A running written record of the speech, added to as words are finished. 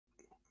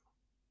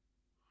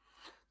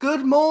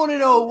Good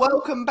morning all,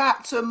 welcome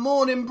back to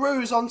Morning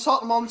Brews on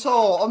Tottenham on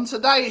Tour. On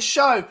today's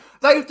show,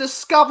 they've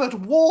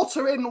discovered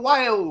water in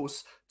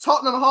Wales.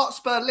 Tottenham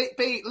Hotspur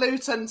beat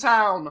Luton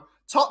Town.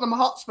 Tottenham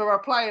Hotspur are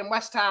playing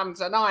West Ham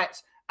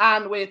tonight.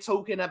 And we're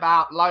talking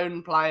about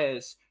loan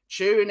players.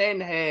 Tune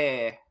in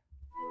here.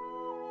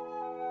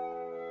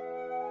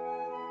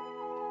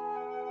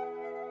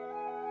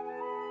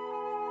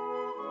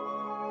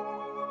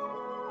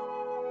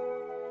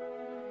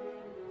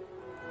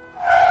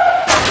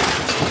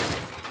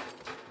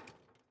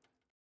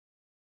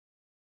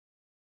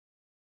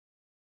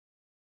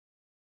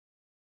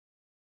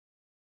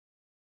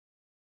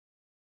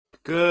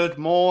 Good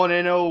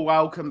morning all,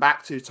 welcome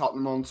back to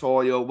Tottenham on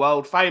Tour, your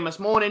world famous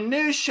morning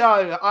news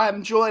show. I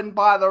am joined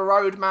by the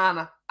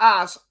Roadman,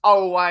 as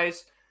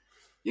always.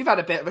 You've had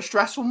a bit of a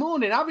stressful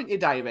morning, haven't you,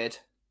 David?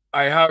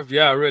 I have,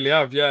 yeah, I really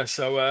have, yeah.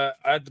 So I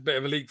had a bit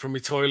of a leak from my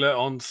toilet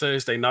on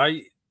Thursday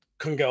night.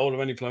 Couldn't get hold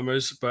of any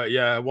plumbers, but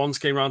yeah, one's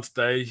came around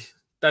today,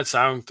 dead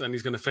sound, and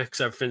he's going to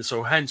fix everything.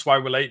 So hence why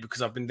we're late,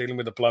 because I've been dealing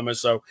with the plumber.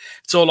 So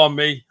it's all on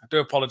me. I do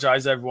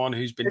apologise to everyone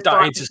who's been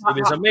dying to see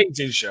this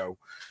amazing show.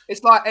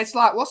 It's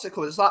like what's it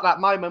called? It's like that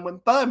moment when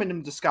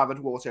Birmingham discovered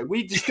water.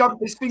 We discovered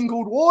this thing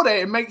called water.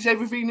 It makes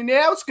everything in the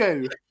house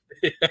go.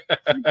 Yeah.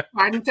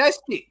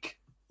 Fantastic.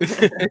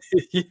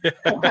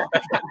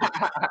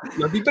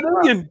 Bloody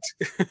brilliant.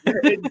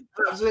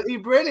 Absolutely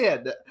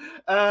brilliant.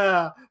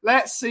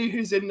 Let's see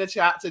who's in the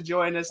chat to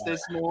join us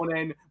this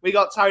morning. We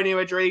got Tony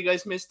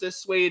Rodriguez, Mr.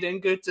 Sweden.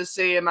 Good to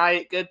see you,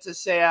 mate. Good to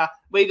see you.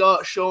 We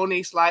got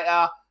Shawnee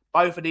Slater.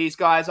 Both of these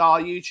guys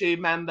are YouTube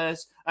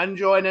members. And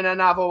joining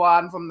another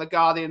one from the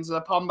Guardians of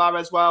the Pombo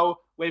as well,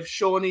 with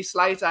Shawnee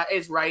Slater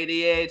is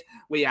radiated.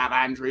 We have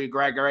Andrew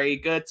Gregory.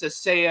 Good to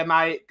see you,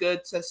 mate.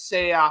 Good to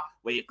see you.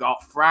 We've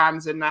got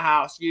Franz in the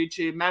house,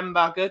 YouTube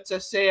member. Good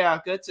to see you.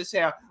 Good to see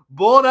you.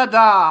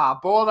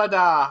 Borada.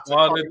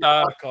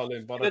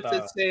 Colin. Good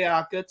to see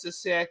you. Good to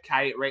see you,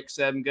 Kate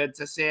Rickson. Good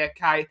to see you,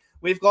 Kate.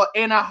 We've got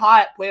Inner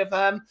Hype with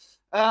a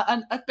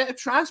bit of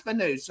transfer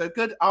news. So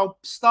good. I'll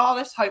start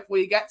this.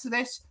 Hopefully you get to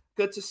this.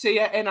 Good to see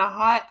you, Inner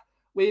Hype.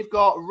 We've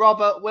got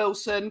Robert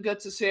Wilson.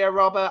 Good to see you,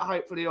 Robert.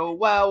 Hopefully all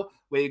well.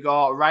 We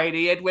got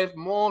Radiated with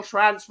more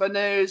transfer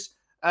news.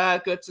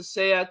 Good to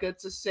see you. Good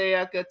to see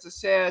you. Good to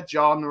see you.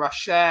 John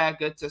Rocher.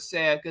 Good to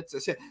see you. Good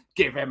to see you.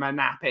 Give him a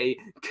nappy.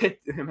 Give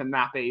him a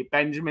nappy.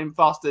 Benjamin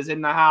Foster's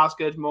in the house.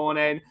 Good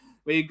morning.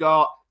 We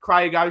got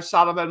Craig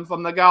O'Sullivan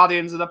from the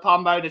Guardians of the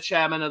Pombo, the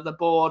chairman of the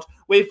board.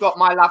 We've got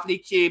my lovely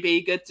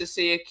QB. Good to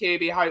see you,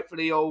 QB.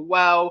 Hopefully all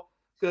well.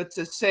 Good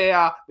to see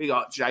you. We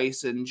got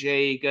Jason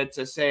G. Good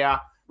to see you.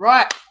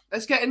 Right,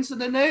 let's get into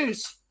the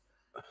news.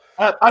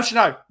 Actually,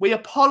 no, we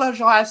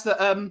apologise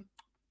that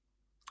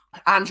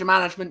Andrew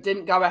management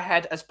didn't go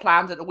ahead as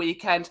planned at the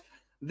weekend.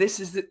 This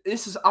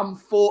is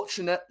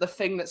unfortunate, the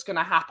thing that's going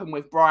to happen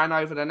with Brian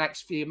over the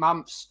next few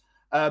months.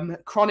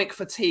 Chronic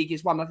fatigue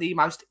is one of the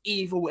most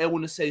evil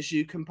illnesses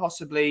you can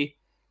possibly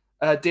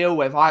deal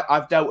with.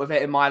 I've dealt with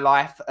it in my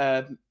life,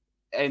 but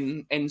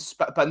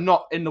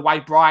not in the way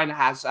Brian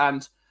has.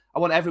 And I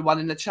want everyone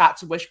in the chat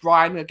to wish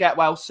Brian to get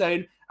well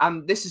soon.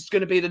 And this is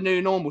going to be the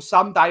new normal.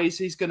 Some days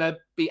he's going to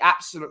be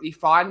absolutely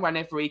fine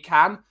whenever he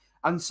can.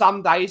 And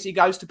some days he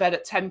goes to bed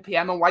at 10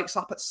 p.m. and wakes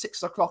up at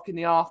 6 o'clock in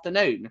the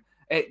afternoon.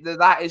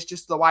 That is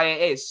just the way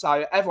it is.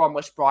 So everyone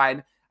wish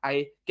Brian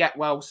a get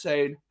well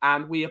soon.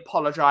 And we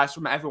apologise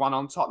from everyone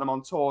on Tottenham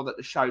on Tour that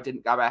the show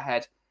didn't go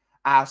ahead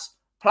as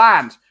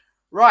planned.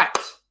 Right.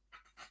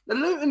 The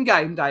Luton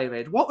game,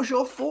 David. What was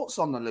your thoughts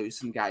on the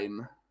Luton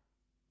game?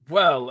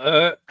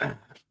 Well,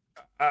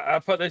 I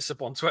put this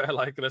up on Twitter,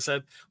 like I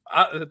said,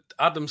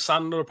 Adam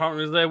Sandler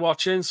apparently was there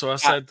watching. So I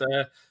said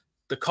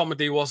the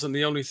comedy wasn't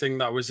the only thing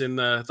that was in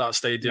that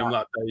stadium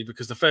that day,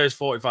 because the first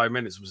 45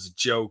 minutes was a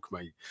joke,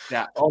 mate.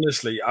 Yeah.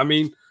 Honestly, I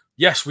mean,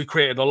 yes, we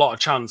created a lot of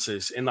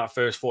chances in that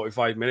first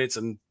 45 minutes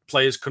and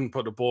players couldn't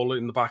put the ball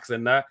in the back of the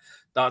net.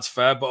 That's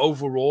fair. But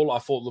overall, I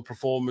thought the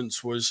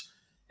performance was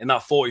in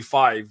that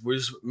 45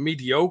 was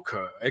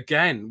mediocre.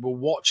 Again, we're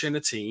watching a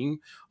team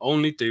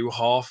only do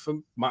half a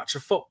match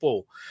of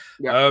football.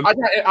 Yeah.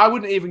 I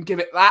wouldn't even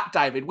give it that,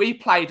 David. We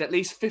played at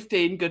least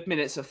 15 good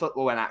minutes of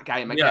football in that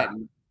game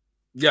again.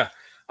 Yeah.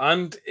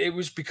 And it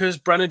was because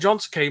Brennan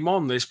Johnson came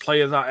on, this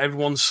player that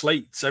everyone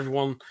slates,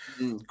 everyone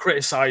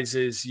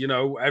criticises, you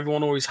know,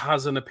 everyone always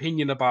has an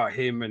opinion about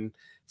him and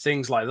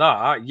things like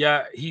that.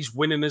 Yeah, he's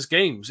winning his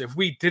games. If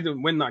we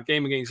didn't win that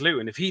game against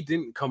Luton, if he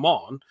didn't come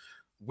on,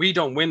 we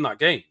don't win that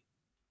game.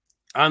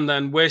 And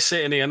then we're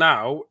sitting here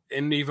now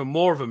in even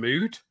more of a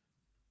mood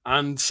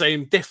and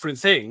saying different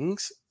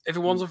things if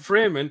it wasn't for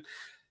him. And,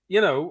 you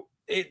know,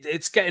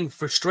 it's getting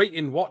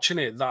frustrating watching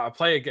it that a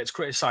player gets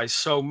criticised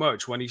so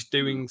much when he's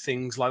doing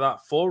things like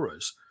that for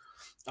us.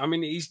 I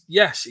mean, he's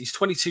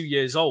 22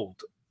 years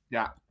old.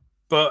 Yeah.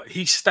 But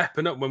he's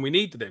stepping up when we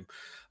needed him.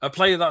 A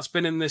player that's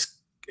been in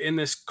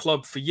this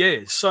club for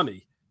years,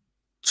 Sonny,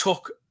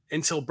 took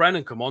until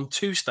Brennan come on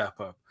to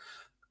step up.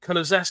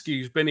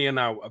 Kulusevski's been here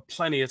now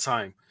plenty of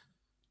time.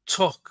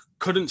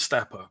 Couldn't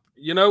step up.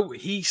 You know,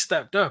 he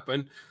stepped up.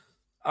 And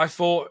I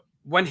thought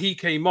when he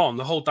came on,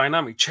 the whole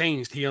dynamic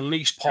changed. He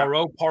unleashed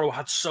Porro. Yeah. Porro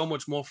had so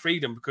much more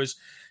freedom because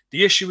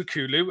the issue with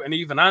Kulu, and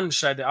even Ange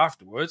said it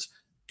afterwards,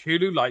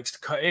 Kulu likes to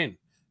cut in.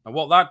 And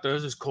what that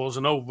does is cause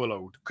an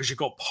overload because you've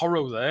got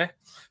Porro there.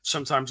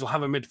 Sometimes you'll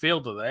have a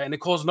midfielder there and it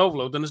causes an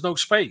overload and there's no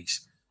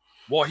space.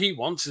 What he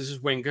wants is his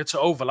winger to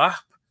overlap,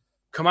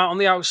 come out on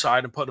the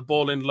outside and put the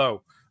ball in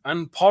low.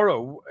 And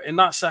Porro, in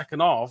that second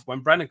half,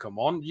 when Brennan come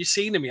on, you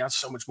seen him. He had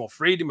so much more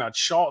freedom. He had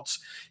shots.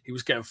 He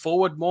was getting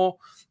forward more.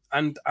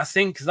 And I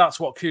think that's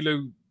what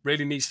Kulu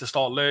really needs to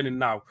start learning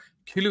now.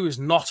 Kulu is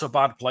not a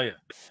bad player.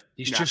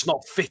 He's just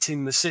not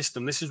fitting the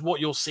system. This is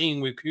what you're seeing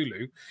with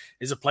Kulu,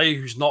 is a player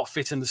who's not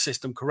fitting the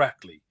system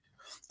correctly.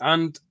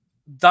 And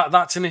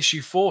that's an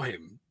issue for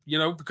him, you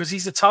know, because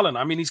he's a talent.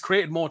 I mean, he's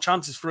created more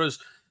chances for us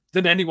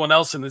than anyone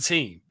else in the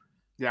team.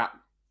 Yeah.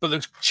 But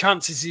the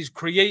chances he's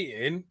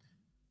creating,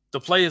 the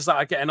players that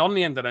are getting on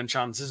the end of them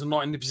chances are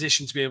not in the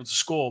position to be able to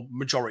score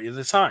majority of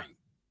the time.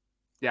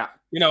 Yeah.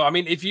 You know, I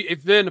mean, if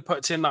Werner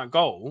puts in that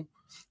goal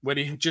when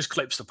he just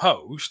clips the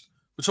post,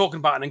 we're talking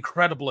about an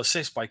incredible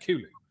assist by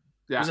Kulu.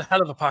 Yeah. It was a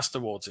hell of a pass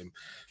towards him.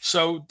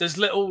 So there's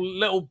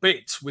little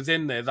bits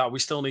within there that we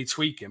still need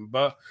tweaking.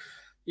 But,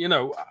 you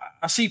know,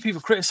 I see people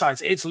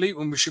criticize it's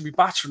Luton, we should be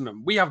battering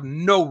them. We have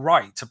no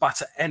right to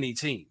batter any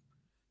team.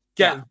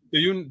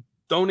 You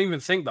don't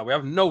even think that. We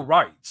have no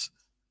rights.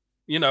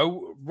 You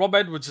know, Rob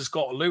Edwards has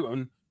got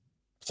Luton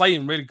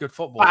playing really good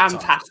football.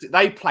 Fantastic.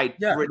 They played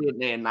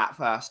brilliantly in that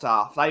first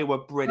half. They were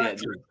brilliant.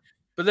 Exactly.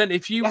 But then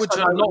if you were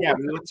to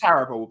we were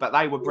terrible, but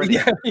they were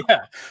brilliant.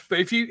 Yeah. But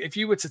if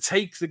you were to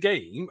take the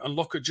game and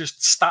look at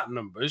just stat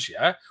numbers,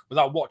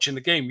 without watching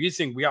the game, you'd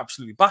think we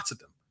absolutely battered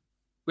them.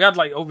 We had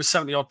like over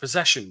 70-odd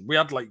possession. We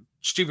had like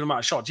stupid amount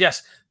of shots.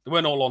 Yes, they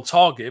weren't all on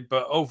target,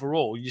 but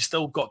overall, you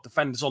still got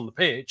defenders on the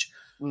pitch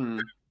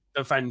who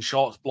defend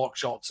shots, block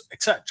shots,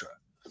 etc.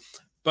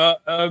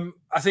 But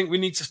I think we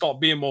need to start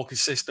being more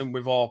consistent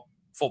with our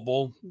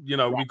football. You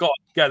know, we've got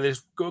to get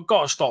this,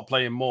 got to start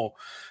playing more.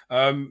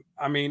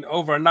 I mean,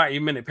 over a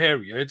 90-minute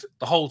period,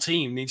 the whole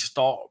team needs to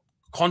start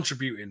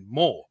contributing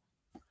more.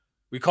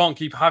 We can't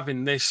keep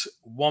having this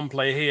one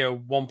player here,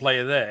 one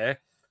player there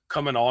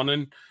coming on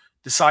and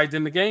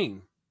deciding the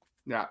game.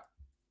 Yeah.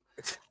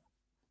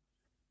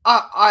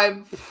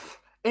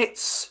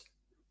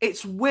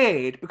 It's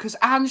weird because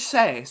Ange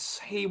says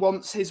he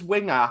wants his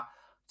winger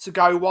to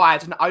go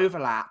wide and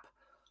overlap.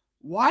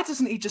 Why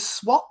doesn't he just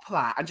swap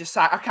that and just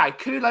say, okay,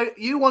 Kulu,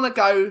 you want to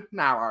go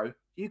narrow.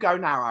 You go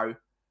narrow.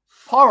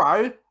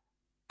 Porro,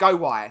 go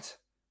wide.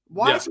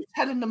 Why is he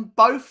telling them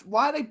both?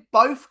 Why are they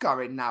both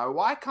going narrow?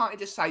 Why can't he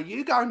just say,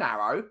 you go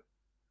narrow?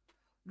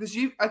 Because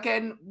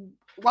again,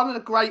 one of the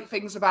great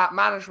things about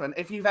management,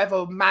 if you've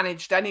ever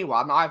managed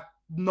anyone, I've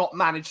not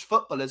managed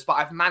footballers, but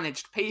I've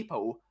managed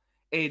people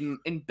in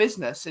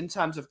business in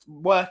terms of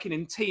working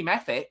in team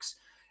ethics.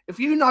 If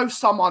you know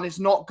someone is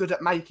not good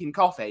at making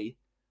coffee,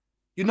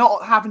 you're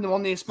not having them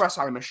on the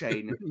espresso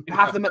machine. You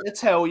have them at the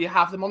till, you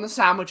have them on the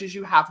sandwiches,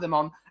 you have them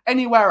on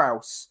anywhere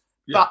else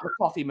but the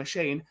coffee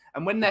machine.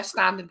 And when their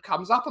standard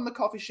comes up on the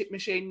coffee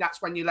machine,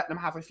 that's when you let them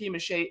have a few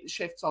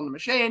shifts on the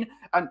machine.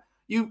 And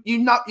you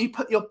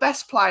put your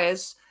best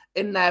players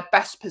in their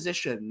best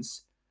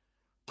positions.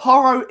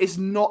 Porro is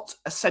not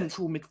a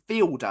central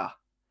midfielder.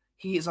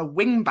 He is a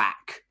wing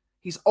back.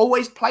 He's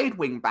always played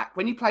wing back.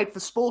 When he played for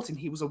Sporting,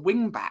 he was a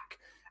wing back.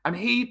 And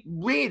he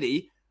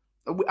really,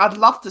 I'd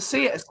love to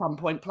see it at some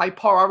point, play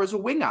Porro as a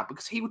winger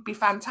because he would be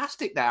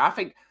fantastic there. I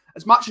think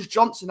as much as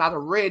Johnson had a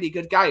really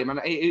good game, and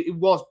it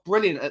was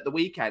brilliant at the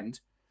weekend,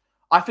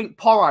 I think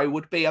Porro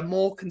would be a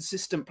more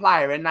consistent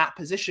player in that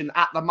position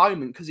at the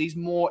moment because he's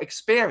more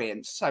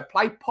experienced. So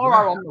play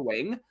Porro on the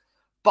wing,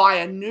 buy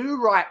a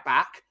new right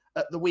back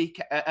at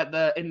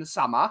the in the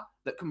summer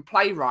that can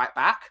play right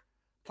back,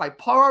 play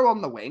Porro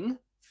on the wing,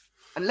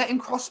 and let him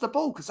cross the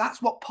ball because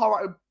that's what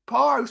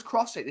Porro's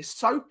crossing is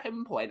so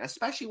pinpoint,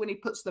 especially when he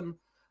puts them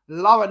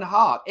low and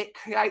hard. It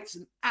creates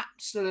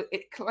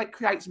it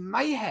creates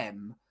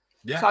mayhem.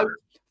 Yeah. So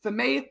for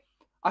me,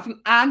 I think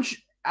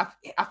I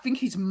think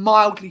he's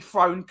mildly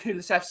thrown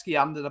Kulusevski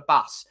under the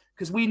bus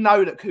because we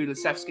know that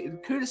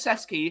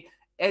Kulusevski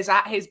is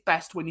at his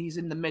best when he's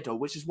in the middle,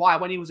 which is why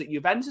when he was at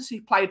Juventus, he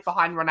played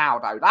behind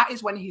Ronaldo. That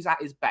is when he's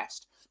at his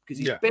best because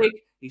he's big,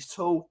 he's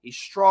tall, he's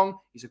strong,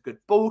 he's a good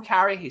ball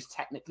carrier, he's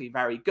technically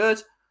very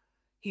good.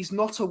 He's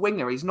not a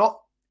winger. He's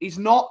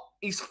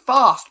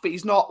fast, but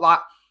he's not like,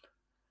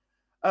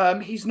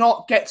 he's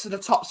not get to the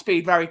top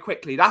speed very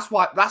quickly. That's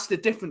the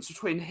difference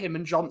between him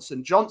and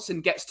Johnson.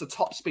 Johnson gets to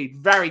top speed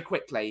very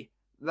quickly.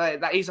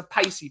 That he's a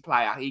pacey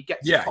player. He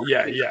gets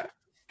speed.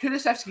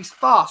 Kulusevski's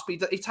fast,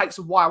 but it takes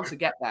a while to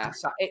get there.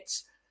 So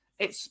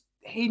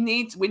we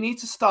need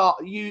to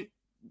start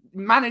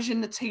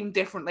managing the team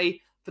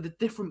differently for the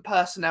different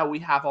personnel we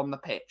have on the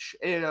pitch.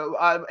 You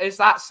know, is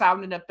that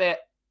sounding a bit?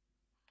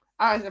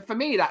 For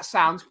me, that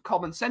sounds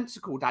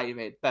commonsensical,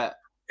 David. But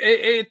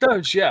it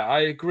does, yeah,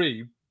 I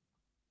agree.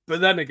 But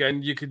then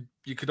again, you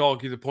could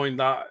argue the point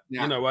that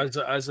you know, as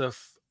a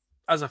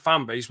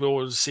fan base, we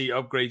always see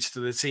upgrades to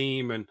the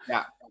team, and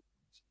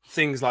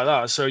things like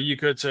that. So you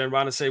could turn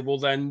around and say, well,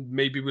 then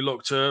maybe we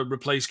look to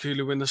replace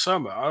Kulu in the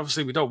summer.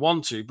 Obviously, we don't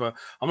want to, but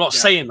I'm not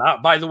saying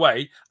that. By the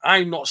way,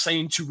 I'm not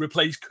saying to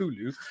replace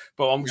Kulu,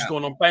 but I'm just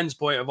going on Ben's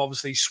point of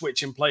obviously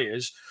switching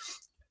players.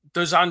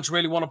 Does Ange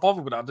really want to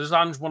bother with that? Does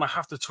Ange want to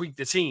have to tweak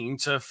the team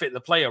to fit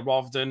the player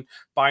rather than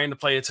buying the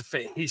player to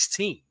fit his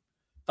team?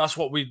 That's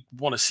what we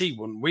want to see,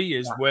 wouldn't we?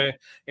 Is where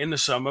in the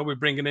summer we're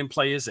bringing in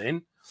players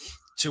in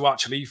to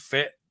actually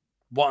fit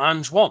what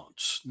Ange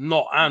wants,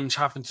 not Ange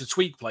having to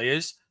tweak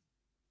players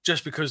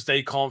just because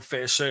they can't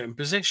fit a certain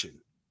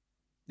position.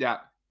 Yeah.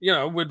 You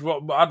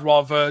know, I'd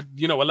rather,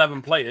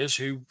 11 players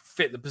who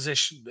fit the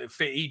position,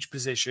 fit each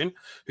position,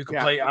 who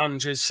can play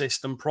Ange's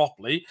system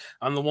properly,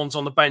 and the ones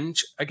on the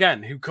bench,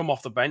 again, who come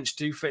off the bench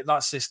to fit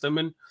that system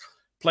and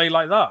play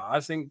like that.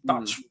 I think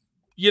that's,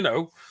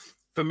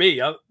 for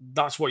me,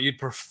 that's what you'd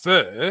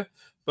prefer.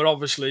 But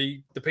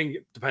obviously,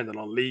 depending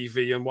on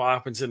Levy and what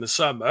happens in the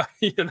summer,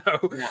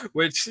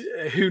 which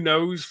who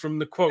knows from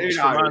the quotes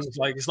from Ange,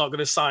 like it's not going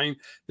to sign.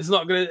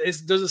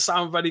 It doesn't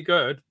sound very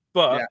good.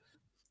 But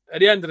at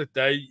the end of the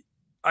day,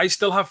 I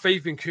still have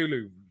faith in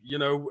Kulu.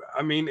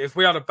 I mean, if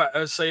we had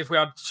if we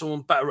had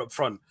someone better up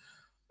front,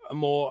 a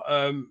more,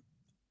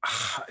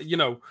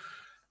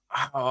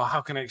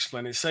 how can I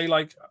explain it? Say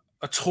like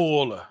a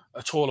taller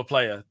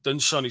player than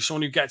Sonny,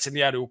 someone who gets in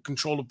the air, who will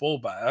control the ball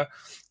better.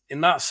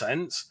 In that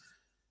sense,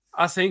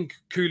 I think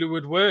Kulu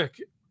would work.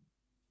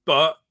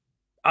 But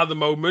at the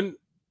moment,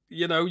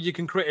 you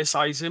can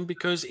criticize him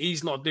because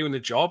he's not doing the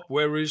job,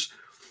 whereas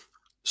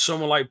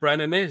someone like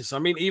Brennan is. I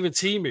mean, even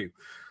Timu,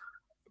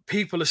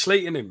 people are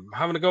slating him,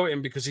 having a go at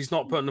him because he's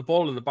not putting the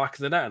ball in the back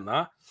of the net and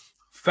that.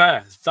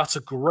 Fair. That's a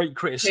great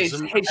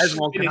criticism.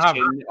 Everyone can have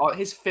it.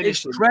 His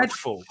finishing is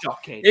dreadful.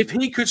 Shocking. If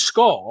he could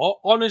score,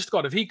 honest to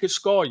God, if he could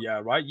score,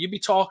 you'd be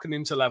talking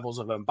into levels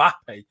of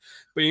Mbappe.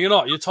 But you're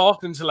not. You're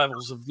talking into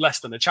levels of less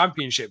than a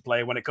championship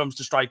player when it comes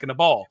to striking a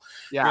ball.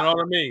 Yeah. You know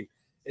what I mean?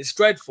 It's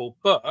dreadful.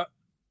 But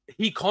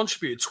he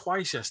contributed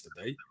twice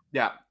yesterday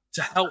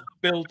to help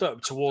build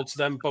up towards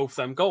both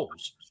them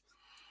goals.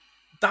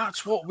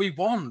 That's what we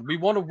want. We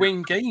want to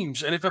win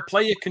games. And if a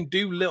player can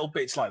do little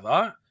bits like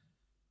that,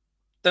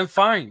 then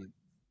fine.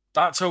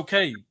 That's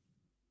okay.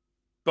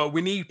 But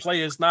we need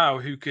players now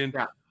who can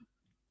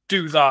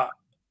do that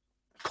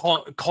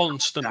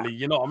constantly,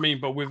 you know what I mean?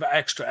 But with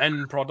extra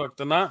end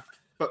product and that.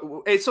 But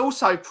it's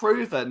also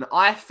proven,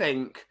 I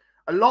think,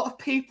 a lot of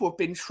people have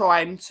been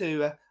trying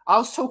to... I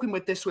was talking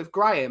with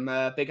Graham,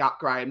 big up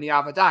Graham, the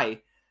other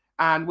day,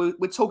 and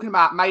we're talking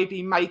about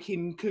maybe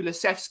making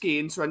Kulusevski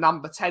into a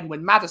number 10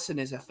 when Maddison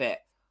is a fit.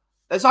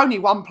 There's only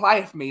one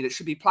player for me that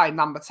should be playing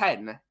number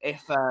 10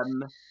 if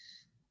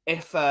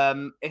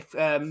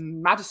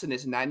Maddison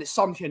isn't there, and it's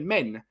Son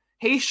Heung-min.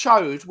 He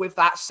showed with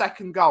that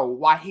second goal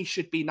why he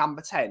should be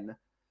number 10.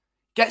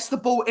 Gets the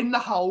ball in the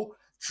hole,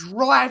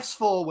 drives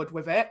forward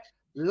with it,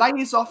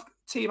 lays off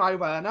Timo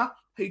Werner,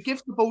 who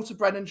gives the ball to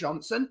Brennan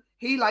Johnson.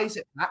 He lays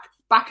it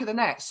back of the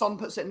net. Son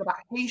puts it in the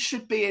back. He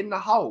should be in the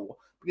hole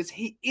because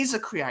he is a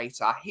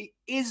creator. He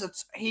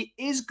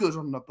is good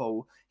on the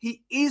ball.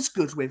 He is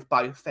good with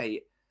both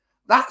feet.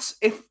 That's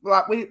if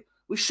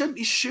we shouldn't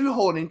be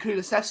shoehorning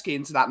Kulusevski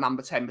into that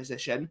number 10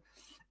 position.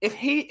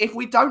 If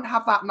we don't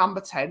have that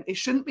number 10, it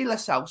shouldn't be Lo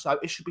Celso.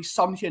 It should be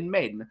Son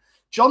Heung-min.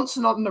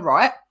 Johnson on the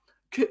right,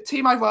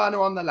 Timo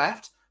Werner on the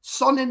left,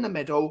 Son in the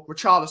middle,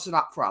 Richarlison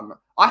up front.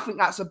 I think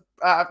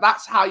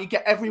that's how you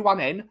get everyone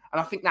in, and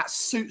I think that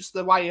suits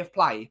the way of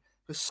play.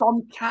 Because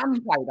Son can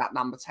play that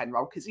number 10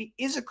 role because he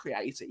is a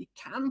creator. He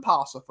can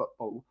pass a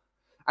football,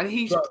 and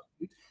he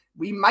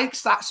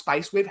makes that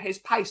space with his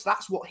pace.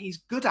 That's what he's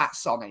good at,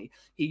 Sonny.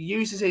 He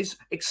uses his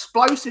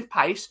explosive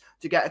pace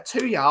to get a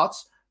 2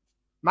 yards,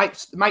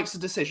 makes the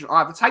decision,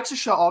 either takes a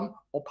shot on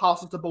or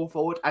passes the ball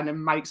forward and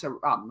then makes a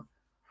run.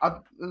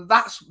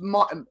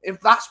 If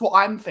that's what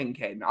I'm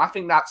thinking, I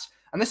think that's,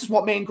 and this is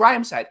what me and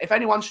Graham said. If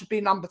anyone should be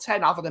number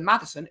 10 other than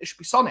Maddison, it should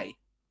be Sonny.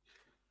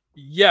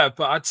 Yeah,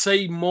 but I'd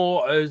say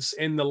more as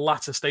in the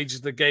latter stages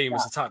of the game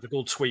as a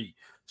tactical tweak.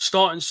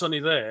 Starting Sonny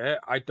there,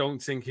 I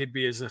don't think he'd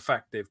be as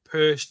effective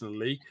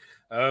personally,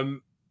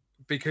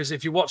 because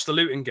if you watch the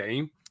Luton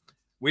game,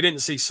 we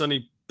didn't see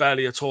Sonny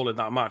barely at all in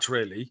that match,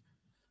 really.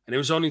 And it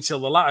was only until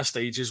the latter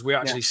stages we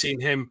actually seen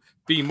him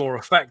be more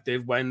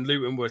effective when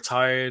Luton were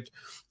tired.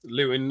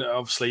 Luton,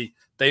 obviously,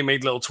 they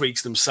made little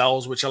tweaks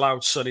themselves, which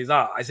allowed Sonny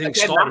that. I think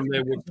starting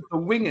there with the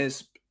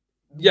wingers,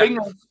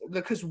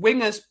 because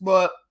wingers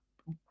were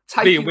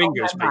taking on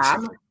their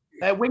man.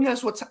 Their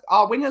wingers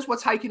our wingers were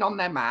taking on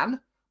their man,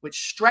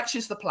 which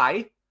stretches the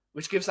play,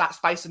 which gives that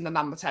space in the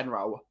number 10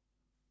 role.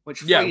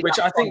 Which I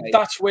think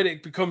that's when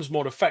it becomes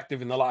more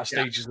effective in the last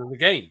stages of the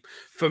game.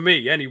 For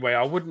me, anyway,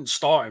 I wouldn't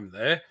start him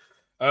there.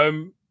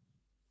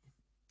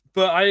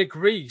 But I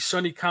agree,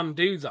 Sonny can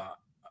do that.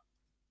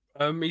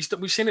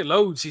 We've seen it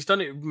loads. He's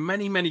done it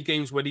many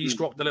games where he's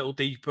dropped a little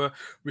deeper,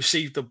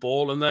 received the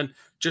ball, and then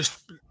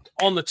just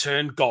on the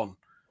turn, gone.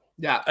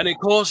 Yeah. And it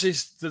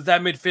causes their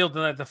midfield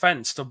and their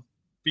defence to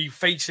be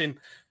facing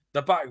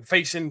the back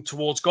facing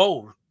towards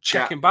goal,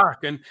 checking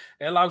back, and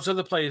it allows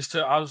other players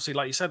to, obviously,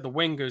 like you said, the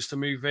wingers to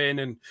move in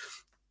and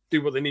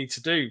do what they need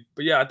to do.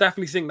 But yeah, I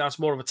definitely think that's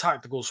more of a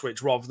tactical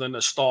switch rather than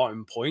a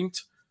starting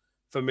point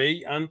for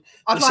me. And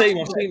I'd like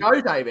to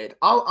go, David.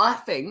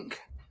 I think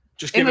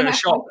just give it a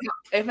shot.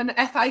 If an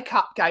FA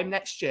Cup game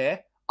next year,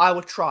 I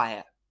would try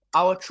it.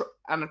 I'll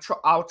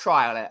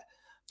trial it.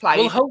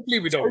 Well, hopefully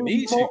we don't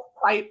need to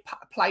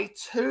play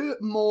two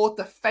more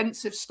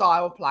defensive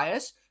style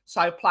players.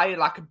 So play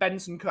like a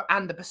Bentancur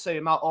and a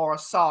Basuma, or a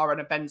Sarr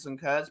and a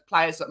Bentancur,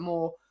 players that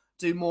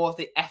do more of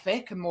the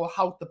ethic and more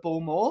hold the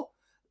ball more.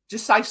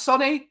 Just say,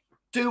 Sonny,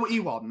 do what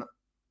you want.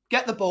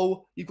 Get the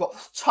ball. You've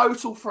got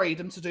total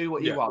freedom to do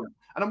what you want.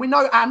 And we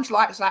know Ange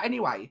likes that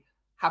anyway.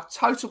 Have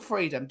total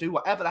freedom. Do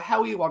whatever the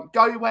hell you want.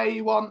 Go where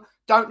you want.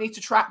 Don't need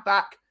to track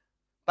back.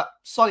 But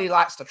Sonny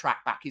likes to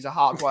track back. He's a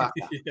hard worker.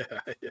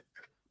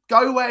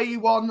 Go where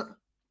you want.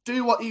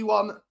 Do what you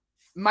want.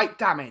 Make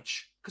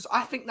damage. Because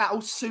I think that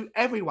will suit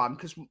everyone.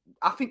 Because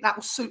I think that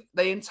will suit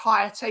the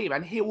entire team.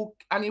 And he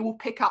will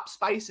pick up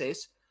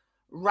spaces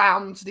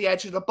round the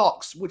edge of the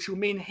box, which will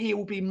mean he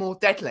will be more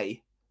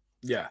deadly.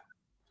 Yeah.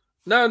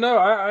 No,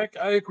 I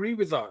agree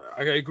with that.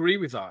 I agree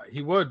with that.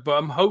 He would, but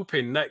I'm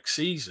hoping next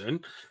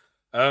season,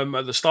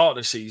 at the start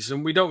of the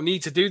season, we don't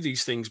need to do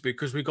these things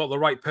because we've got the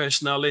right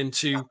personnel in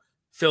to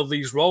fill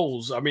these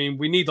roles. I mean,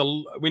 we need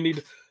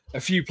a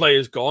few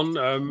players gone.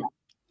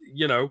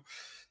 You know,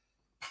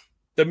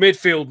 the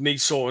midfield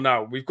needs sorting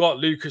out. We've got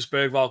Lucas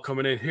Bergvall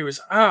coming in, who is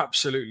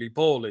absolutely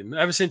balling.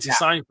 Ever since he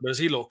signed for us,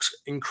 he looks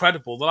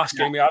incredible. The last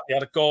game he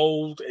had a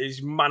goal.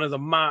 He's man of the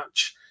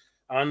match,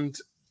 and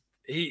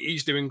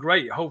he's doing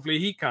great. Hopefully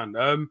he can.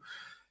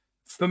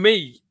 For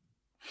me,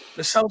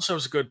 Lo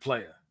Celso's a good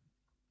player,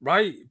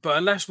 right? But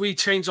unless we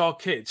change our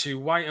kit to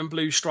white and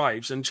blue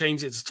stripes and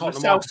change it to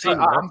Tottenham Hotspur,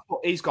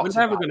 we're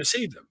never going to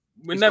see them.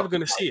 We're never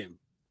going to see him.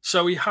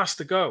 So he has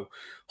to go.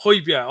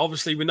 Højbjerg,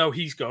 obviously, we know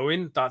he's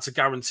going. That's a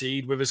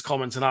guaranteed with his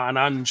comment tonight and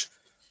Ange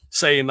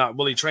saying that,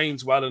 well, he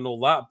trains well and all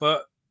that.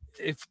 But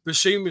if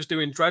Basuma's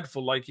doing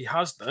dreadful like he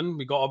has done,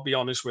 we got to be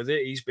honest with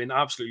it. He's been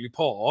absolutely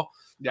poor.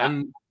 Yeah.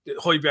 And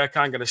Højbjerg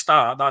can't get a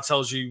start. That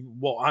tells you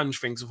what Ange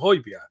thinks of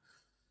Højbjerg.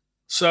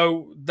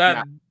 So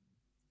that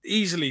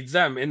easily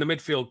them in the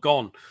midfield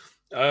gone.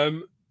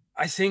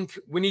 I think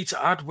we need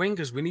to add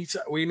wingers. We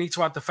need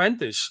to add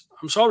defenders.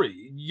 I'm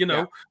sorry, you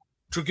know.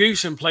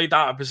 Dragusin played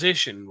out of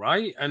position,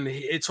 right? And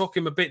it took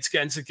him a bit to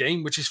get into the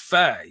game, which is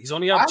fair. He's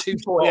only had two.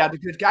 He had a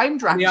good game,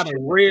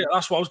 Dragusin.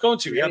 That's what I was going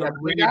to. He had a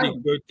really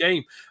good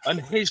game.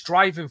 And his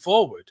driving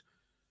forward,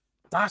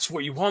 that's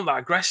what you want, that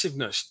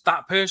aggressiveness.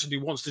 That person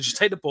who wants to just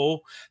take the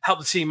ball, help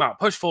the team out,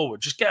 push forward,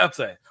 just get up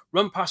there,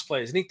 run past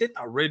players. And he did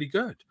that really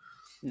good.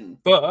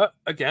 But,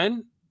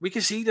 again, we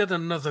conceded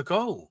another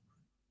goal.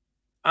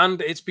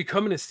 And it's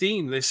becoming a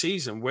theme this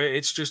season where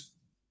it's just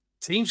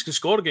teams can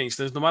score against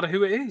us no matter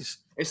who it is.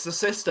 It's the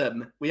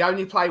system. We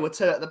only play with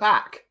two at the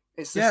back.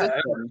 It's the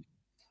system.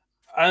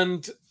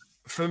 And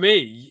for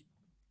me,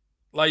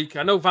 like,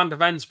 I know Van der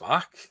Ven's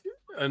back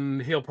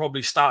and he'll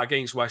probably start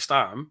against West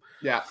Ham.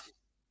 Yeah.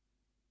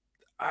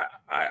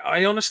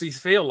 I honestly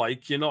feel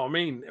like, you know what I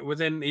mean,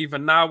 within either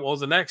now or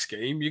the next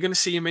game, you're going to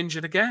see him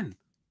injured again.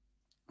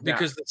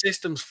 Because the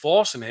system's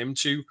forcing him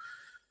to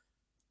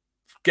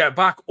get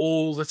back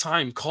all the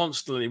time,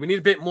 constantly. We need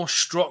a bit more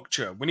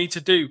structure. We need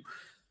to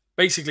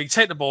basically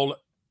take the ball,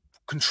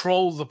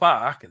 control the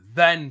back,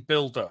 then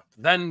build up,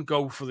 then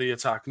go for the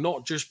attack,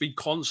 not just be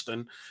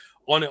constant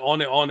on it.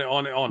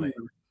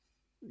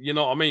 You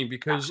know what I mean?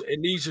 Because it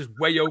leaves us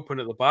way open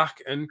at the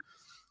back and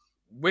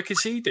we're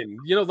conceding.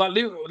 You know, that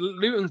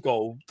Luton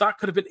goal, that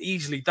could have been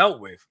easily dealt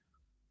with.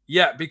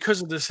 Yet,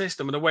 because of the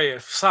system and the way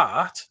it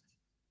sat,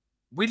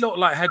 we look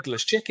like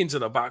headless chickens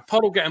at the back.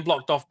 Puddle getting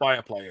blocked off by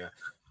a player.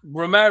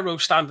 Romero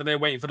standing there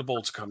waiting for the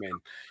ball to come in.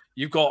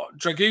 You've got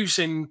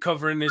Dragusin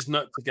covering his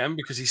nuts again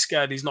because he's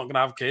scared he's not going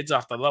to have kids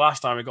after the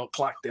last time he got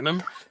clacked in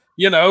him.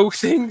 You know,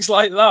 things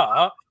like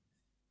that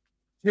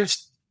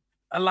just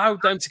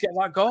allowed them to get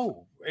that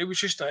goal. It was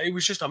just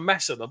a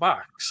mess at the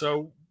back.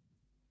 So,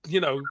 you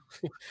know,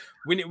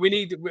 we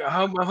need.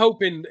 I'm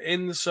hoping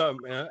in the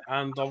summer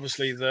and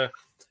obviously the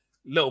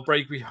little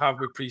break we have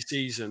with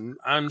pre-season,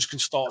 Ange can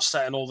start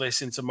setting all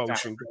this into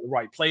motion, get the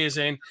right players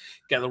in,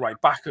 get the right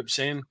backups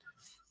in.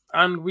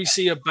 And we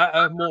see a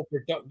better, more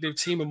productive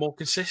team, a more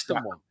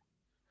consistent one.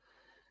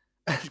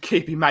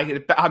 Keeping making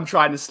it. I'm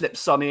trying to slip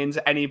Sonny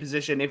into any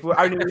position. If we're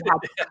only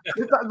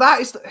had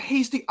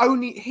he's the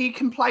only he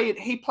can play it.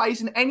 He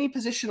plays in any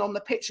position on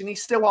the pitch, and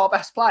he's still our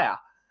best player.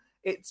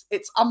 It's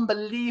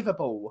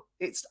unbelievable.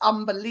 It's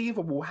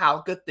unbelievable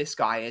how good this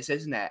guy is,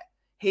 isn't it?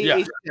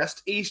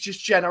 He's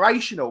just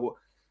generational.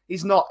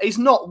 He's not.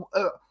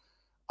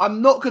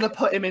 I'm not going to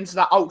put him into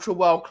that ultra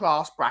world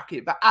class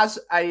bracket, but as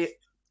a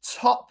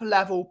top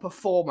level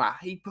performer,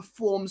 he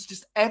performs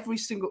just every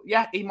single.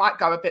 Yeah, he might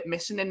go a bit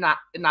missing in that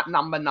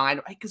number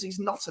 9 because he's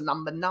not a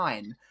number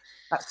 9.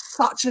 That's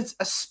such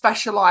a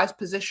specialized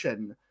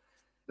position.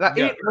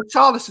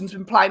 Richarlison's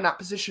been playing that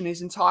position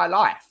his entire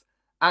life,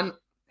 and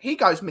he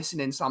goes missing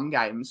in some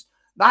games.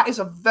 That is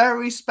a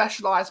very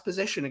specialised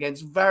position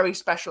against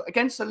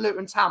the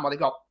Luton Town where they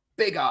got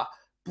bigger,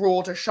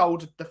 broader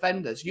shouldered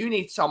defenders. You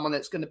need someone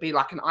that's going to be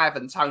like an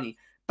Ivan Toney,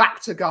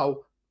 back to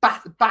goal,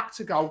 back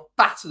to goal,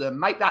 batter them,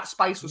 make that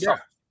space for someone,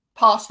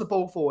 pass the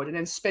ball forward and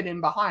then spin in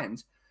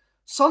behind.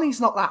 Sonny's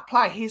not that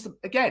player. He's,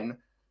 again,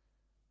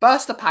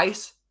 burst of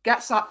pace,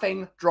 gets that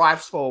thing,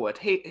 drives forward.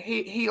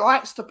 He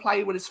likes to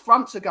play with his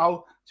front to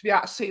goal to be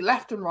able to see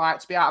left and right,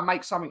 to be able to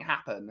make something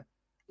happen.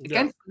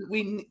 Again,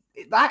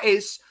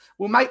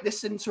 we'll make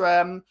this into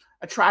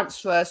a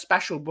transfer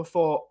special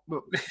before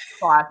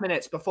 5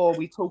 minutes before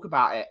we talk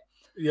about it.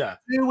 Yeah.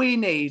 Do we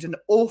need an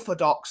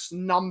orthodox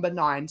number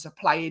 9 to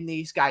play in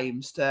these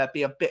games to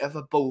be a bit of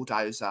a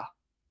bulldozer?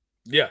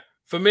 Yeah.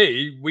 For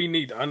me, we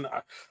need, and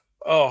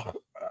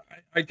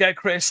I get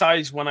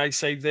criticised when I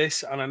say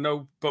this, and I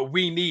know, but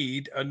we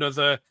need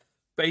another,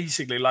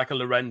 basically like a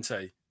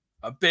Llorente,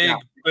 a big,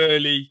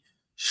 burly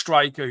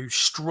striker who's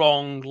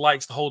strong,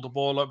 likes to hold the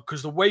ball up.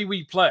 Because the way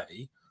we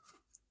play,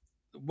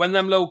 when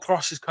them low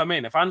crosses come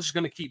in, if Ange's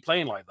going to keep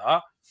playing like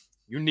that,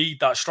 you need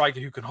that striker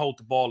who can hold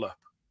the ball up,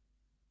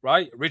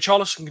 right?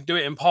 Richarlison can do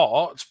it in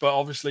parts, but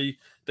obviously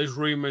there's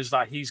rumours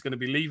that he's going to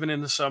be leaving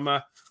in the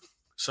summer.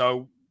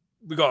 So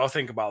we got to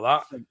think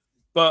about that.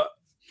 But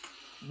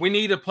we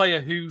need a player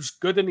who's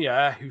good in the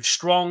air, who's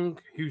strong,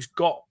 who's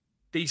got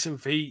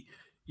decent feet,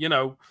 you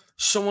know,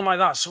 someone like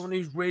that, someone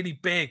who's really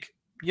big,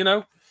 you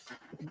know.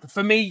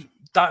 For me,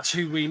 that's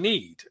who we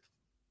need.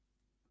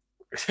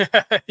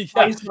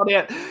 Plays on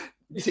it.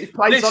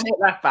 Plays on it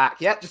left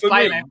back. Yeah, just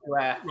play him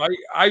everywhere. Right.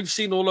 I've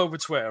seen all over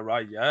Twitter,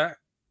 right? Yeah.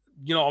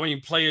 You know what I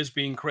mean? Players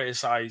being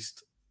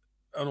criticised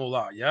and all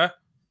that, yeah.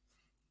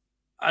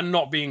 And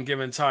not being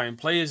given time.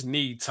 Players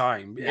need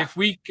time. Yeah.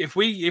 If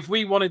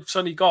we wanted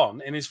Sonny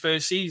gone in his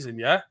first season,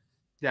 yeah,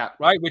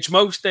 right, which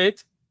most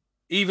did,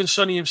 even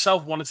Sonny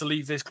himself wanted to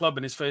leave this club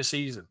in his first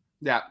season.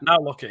 Yeah. Now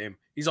look at him.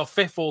 He's our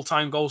 5th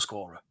all-time goal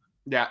scorer.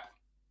 Yeah.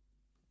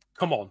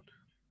 Come on.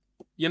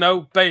 You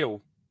know,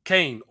 Bale,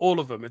 Kane, all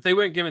of them. If they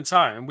weren't given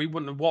time, we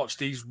wouldn't have watched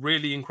these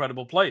really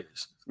incredible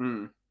players.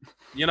 You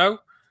know?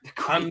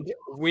 And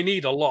we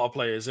need a lot of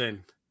players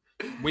in.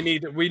 We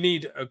need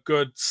a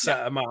good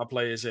set amount of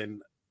players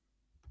in.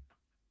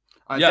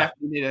 I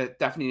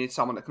definitely need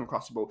someone that can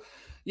cross the ball.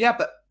 Yeah,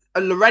 but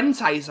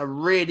Llorente is a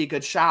really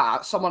good shout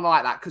out. Someone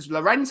like that, because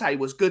Llorente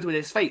was good with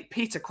his feet.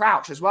 Peter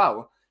Crouch as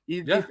well.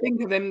 You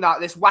think of him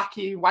like this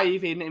wacky,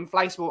 waving,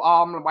 inflatable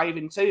arm,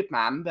 waving tube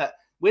man, but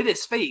with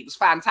his feet, it was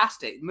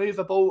fantastic. Move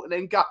the ball and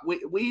then gut.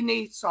 We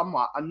need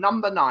someone, a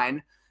number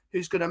 9,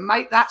 who's going to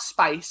make that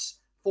space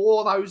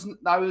for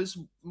those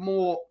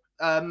more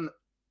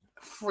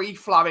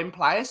free-flowing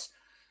players.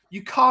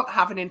 You can't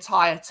have an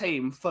entire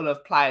team full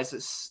of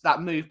players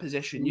that move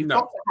position. You've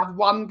got to have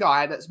one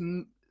guy that's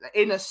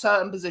in a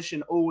certain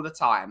position all the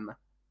time.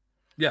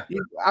 Yeah.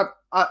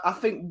 I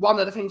think one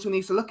of the things we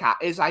need to look at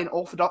is an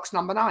orthodox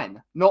number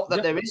 9. Not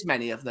that there is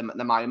many of them at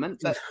the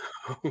moment,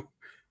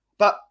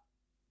 but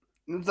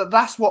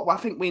that's what I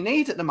think we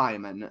need at the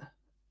moment.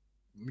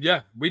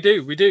 Yeah, we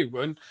do.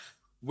 And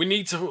we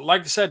need to,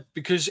 like I said,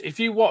 because if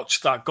you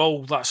watch that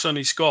goal that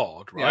Sonny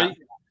scored, right?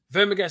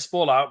 Verma gets the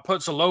ball out,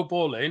 puts a low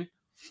ball in,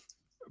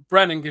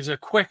 Brennan gives a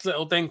quick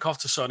little dink off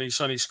to Sonny,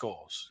 Sonny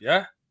scores,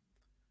 yeah?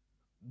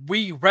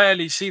 We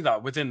rarely see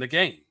that within the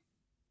game.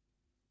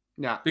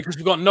 Yeah. Because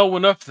we've got no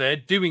one up there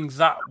doing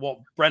that, what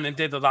Brennan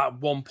did at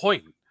that one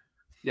point.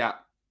 Yeah.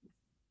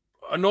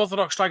 An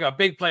orthodox striker, a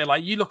big player,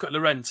 like you look at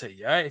Llorente,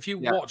 yeah? If you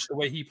watch the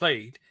way he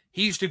played,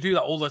 he used to do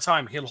that all the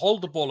time. He'll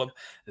hold the ball up,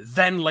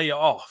 then lay it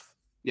off.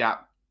 Yeah.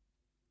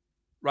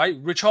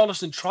 Right?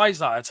 Richarlison tries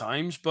that at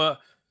times, but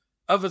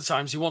other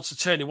times he wants to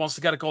turn, he wants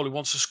to get a goal, he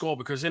wants to score,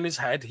 because in his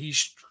head, he's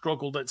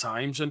struggled at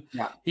times and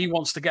he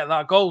wants to get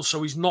that goal,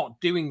 so he's not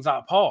doing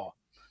that part.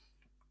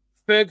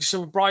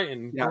 Ferguson of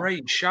Brighton,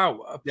 great shout.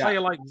 A player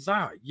like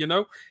that, you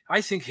know,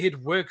 I think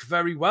he'd work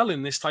very well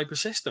in this type of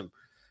system.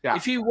 Yeah.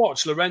 If you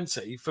watch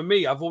Llorente, for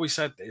me, I've always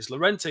said this,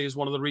 Llorente is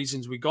one of the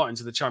reasons we got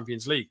into the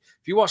Champions League.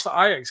 If you watch the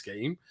Ajax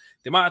game,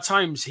 the amount of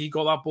times he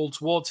got that ball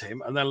towards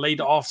him and then laid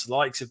it off to the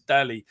likes of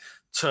Dele,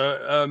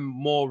 to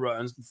Mora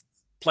and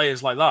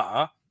players like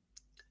that,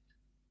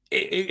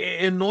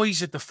 it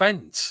annoys the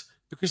defence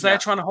because they're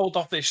trying to hold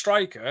off their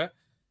striker,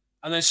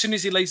 and then as soon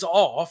as he lays it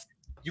off,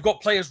 you've got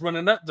players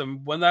running at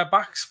them when their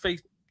backs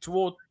face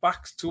towards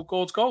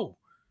goal.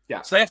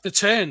 Yeah. So they have to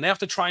turn, they have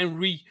to try and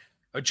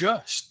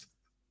readjust.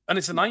 And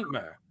it's a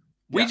nightmare.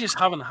 We just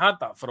haven't had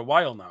that for a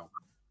while now.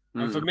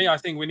 And for me, I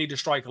think we need a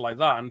striker like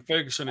that. And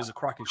Ferguson is a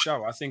cracking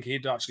show. I think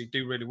he'd actually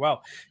do really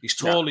well. He's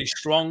tall, he's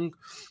strong,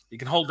 he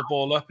can hold the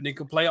ball up and he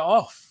can play it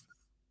off.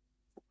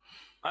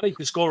 And he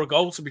can score a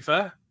goal, to be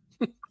fair.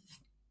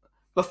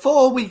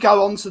 Before we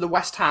go on to the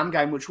West Ham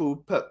game, which we'll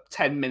put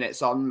 10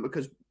 minutes on,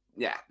 because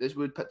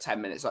we'll put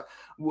 10 minutes on.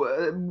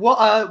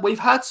 We've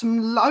heard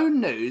some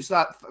loan news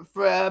that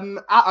from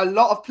a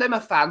lot of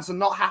Plymouth fans are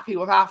not happy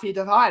with Alfie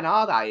Devine,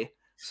 are they?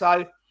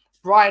 So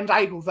Brian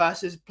Daigle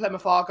versus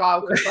Plymouth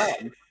Argyle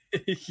confirmed.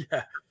 He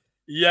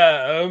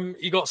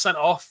got sent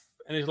off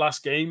in his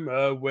last game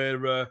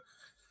where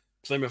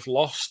Plymouth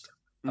lost.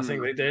 I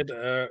think they did.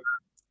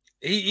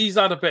 He's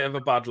had a bit of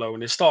a bad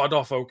loan. It started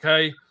off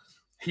okay.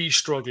 He's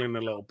struggling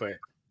a little bit.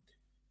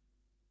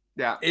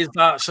 Yeah. Is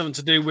that something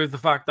to do with the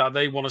fact that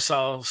they want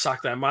to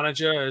sack their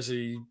manager? Does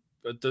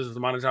the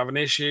manager have an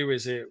issue?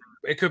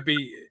 It could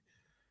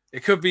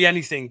be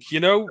anything, you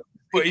know,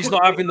 but he's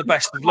not having the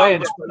best of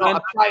loans.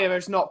 A player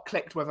has not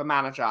clicked with a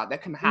manager.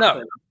 That can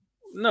happen.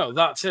 No,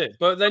 that's it.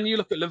 But then you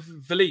look at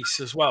Valise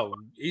as well.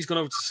 He's gone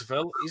over to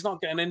Seville. He's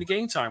not getting any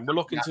game time. We're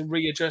looking to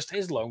readjust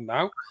his loan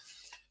now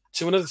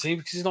to another team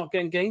because he's not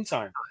getting game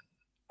time.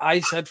 I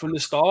said from the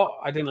start,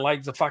 I didn't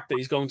like the fact that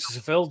he's going to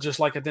Seville, just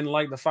like I didn't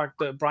like the fact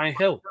that Brian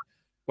Hill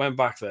went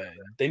back there.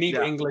 They need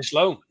English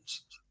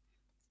loans.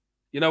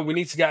 You know, we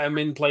need to get him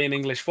in playing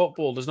English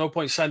football. There's no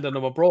point sending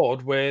him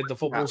abroad where the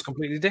football is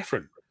completely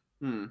different.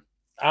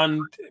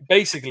 And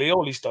basically,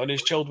 all he's done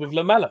is chilled with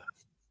Lamella.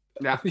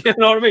 Yeah. You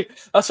know what I mean?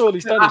 That's all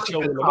he's done is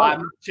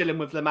chilling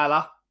with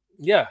Lamella.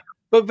 Yeah.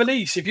 But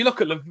Valise, if you look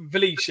at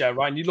Valise,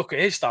 right, and you look at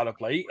his style of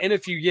play, in a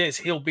few years,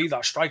 he'll be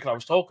that striker I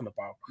was talking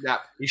about. Yeah.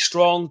 He's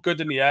strong, good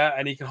in the air,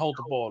 and he can hold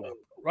the ball up,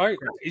 right?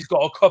 Yeah. He's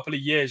got a couple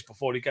of years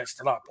before he gets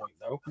to that point,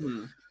 though.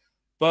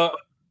 But,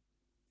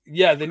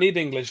 yeah, they need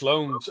English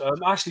loans.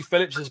 Ashley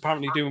Phillips is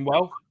apparently doing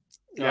well.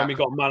 He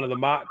got man of the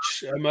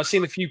match. I've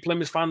seen a few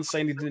Plymouth fans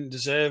saying he didn't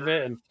deserve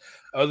it, and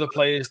other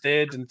players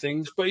did and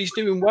things, but he's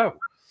doing well.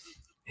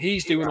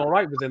 He's doing all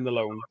right within the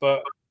loan.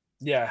 But,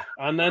 yeah,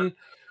 and then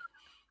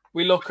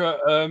we look at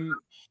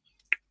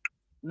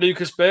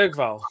Lucas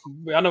Bergvall.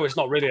 I know it's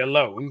not really a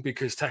loan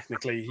because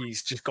technically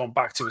he's just gone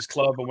back to his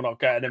club and we're not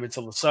getting him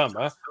until the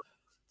summer.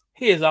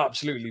 He is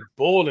absolutely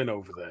balling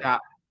over there. Yeah.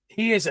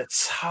 He is a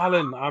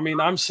talent. I mean,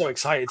 I'm so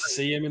excited to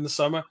see him in the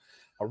summer.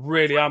 I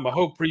really am. I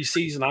hope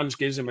pre-season Ange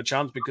gives him a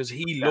chance because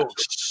he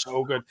looks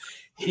so good.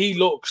 He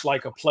looks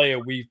like a player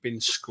we've been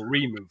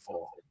screaming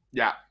for.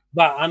 Yeah.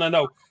 And I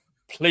know,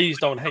 please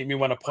don't hate me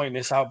when I point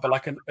this out, but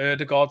like an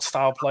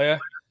Ødegaard-style player.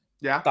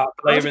 Yeah. That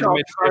player in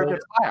the midfield.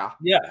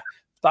 Yeah.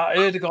 That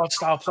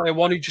Ødegaard-style player,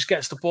 one who just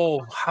gets the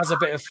ball, has a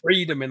bit of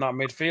freedom in that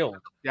midfield.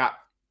 Yeah.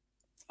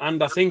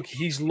 And I think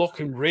he's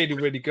looking really,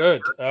 really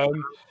good.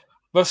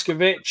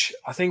 Vuskovic,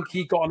 I think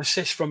he got an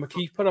assist from a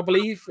keeper, I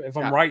believe, if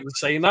I'm right in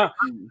saying that.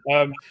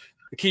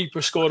 The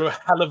keeper scored a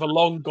hell of a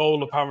long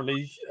goal,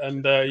 apparently.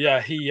 And,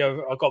 he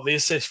got the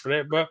assist for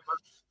it. But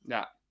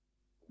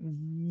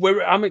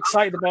I'm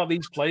excited about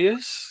these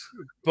players,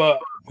 but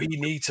we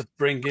need to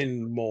bring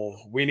in more.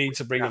 We need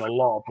to bring in a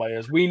lot of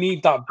players. We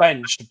need that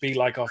bench to be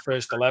like our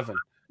first 11.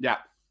 Yeah.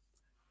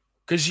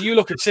 Because you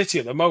look at City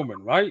at the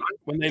moment, right?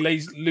 When they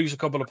lose a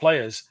couple of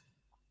players,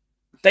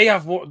 they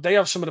have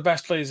some of the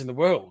best players in the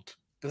world.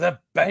 But their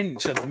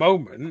bench at the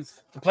moment,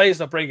 the players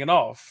they're bringing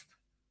off,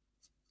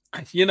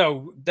 you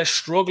know, they're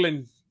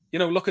struggling. You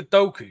know, look at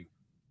Doku.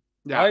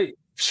 Yeah. Right?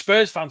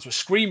 Spurs fans were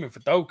screaming for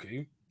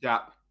Doku. Yeah.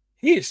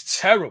 He is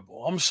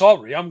terrible. I'm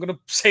sorry. I'm going to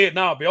say it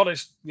now. I'll be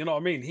honest. You know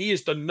what I mean? He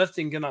has done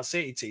nothing in that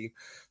City team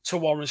to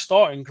warrant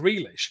starting.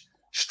 Grealish,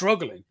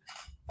 struggling.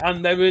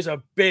 And there is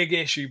a big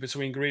issue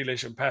between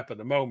Grealish and Pep at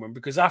the moment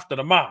because after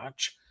the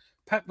match,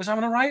 Pep was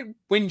having a right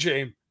whinge at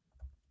him.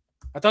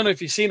 I don't know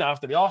if you've seen it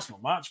after the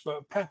Arsenal match,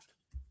 but Pep,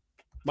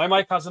 my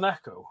mic has an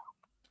echo.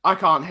 I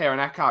can't hear an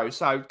echo,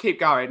 so keep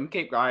going,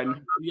 keep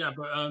going. Yeah,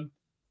 but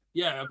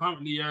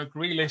apparently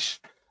Grealish,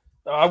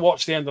 I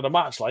watched the end of the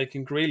match,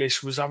 and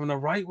Grealish was having a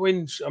right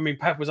whinge. I mean,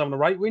 Pep was having a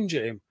right whinge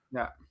at him.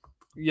 Yeah.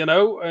 You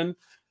know, and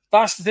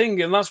that's the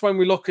thing, and that's when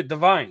we look at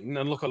Devine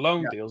and look at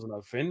loan deals and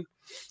everything.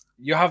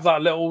 You have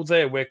that little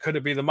there where could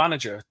it be the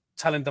manager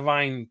telling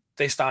Devine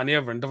this, that, and the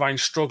other, and Devine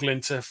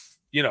struggling to,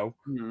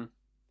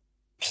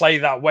 play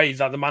that way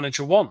that the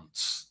manager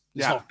wants.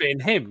 It's not fitting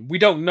him. We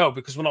don't know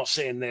because we're not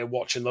sitting there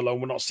watching the loan.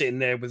 We're not sitting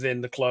there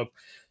within the club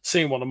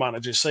seeing what the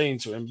manager's saying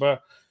to him.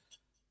 But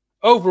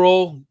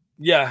overall,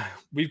 yeah,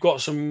 we've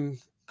got some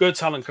good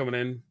talent coming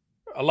in.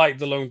 I like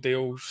the loan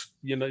deals,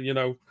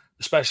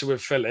 especially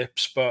with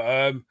Phillips.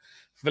 But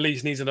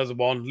Valise needs another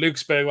one.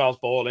 Lucas Bergwall's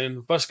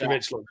balling.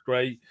 Vuskovic looks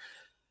great.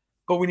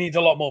 But we need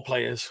a lot more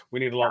players.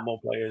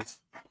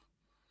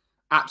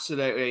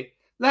 Absolutely.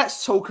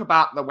 Let's talk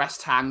about the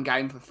West Ham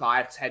game for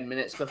 5-10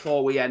 minutes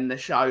before we end the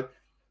show.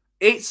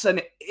 It's an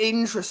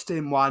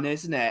interesting one,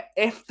 isn't it?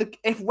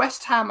 If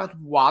West Ham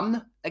had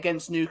won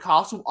against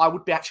Newcastle, I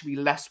would be actually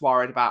less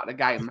worried about the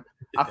game.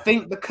 I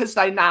think because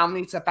they now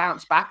need to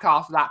bounce back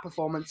after that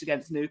performance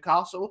against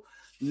Newcastle,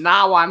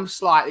 now I'm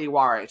slightly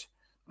worried.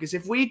 Because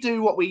if we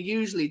do what we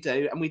usually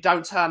do and we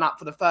don't turn up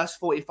for the first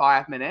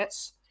 45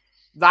 minutes,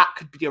 that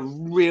could be a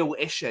real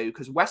issue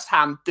because West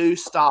Ham do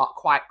start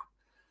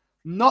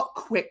not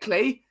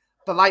quickly,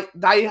 but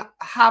they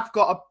have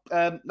got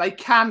they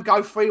can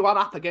go 3-1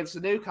 up against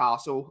the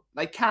Newcastle.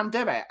 They can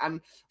do it.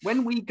 And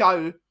when we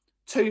go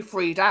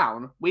 2-3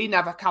 down, we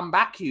never come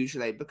back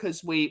usually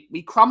because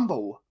we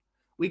crumble.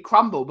 We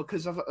crumble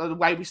because of the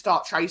way we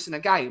start chasing a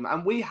game.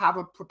 And we have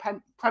a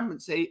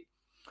propensity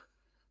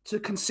to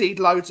concede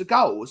loads of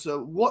goals.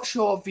 So what's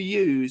your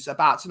views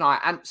about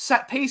tonight? And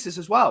set pieces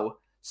as well.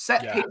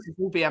 Set pieces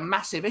will be a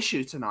massive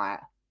issue tonight.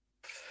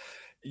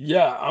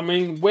 Yeah, I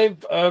mean,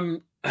 with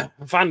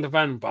Van der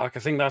Ven back, I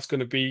think that's going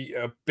to be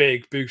a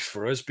big boost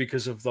for us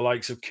because of the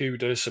likes of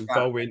Kudus and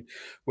Bowen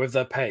with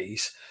their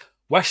pace.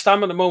 West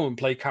Ham at the moment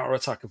play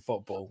counter-attacking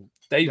football.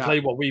 They play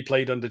what we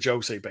played under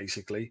Jose,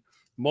 basically.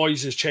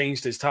 Moyes has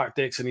changed his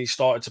tactics and he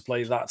started to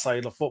play that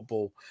side of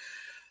football.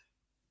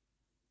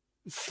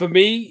 For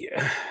me,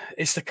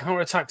 it's the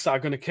counter-attacks that are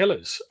going to kill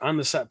us and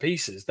the set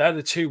pieces. They're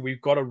the two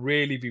we've got to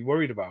really be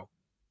worried about.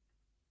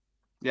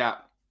 Yeah.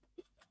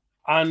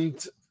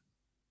 And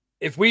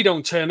if we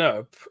don't turn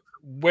up,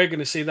 we're going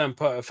to see them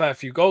put a fair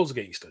few goals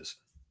against us.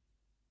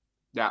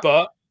 Yeah.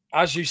 But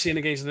as you've seen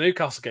against the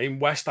Newcastle game,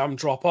 West Ham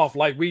drop off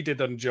like we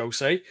did under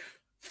Jose.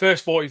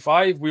 First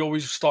 45, we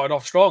always started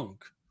off strong.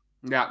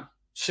 Yeah.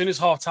 As soon as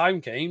half-time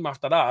came,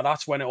 after that,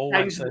 that's when it all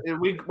went to...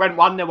 We went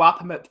 1-0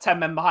 up and 10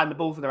 men behind the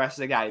ball for the rest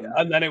of the game.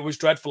 And then it was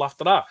dreadful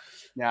after that.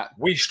 Yeah.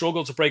 We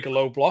struggled to break a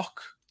low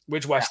block,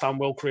 which West Ham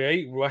will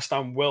create. West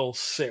Ham will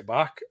sit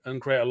back and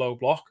create a low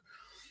block.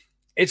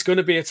 It's going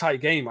to be a tight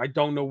game. I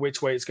don't know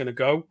which way it's going to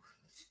go.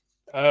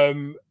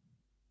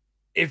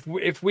 If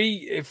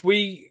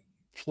we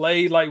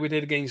play like we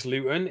did against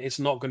Luton, it's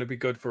not going to be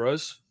good for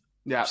us.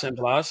 Yeah.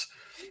 Simple as.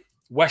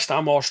 West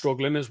Ham are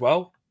struggling as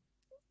well.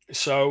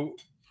 So...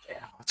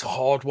 it's a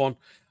hard one.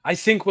 I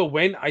think we'll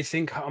win.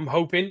 I'm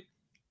hoping.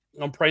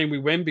 I'm praying we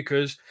win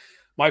because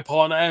my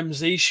partner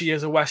MZ, she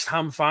is a West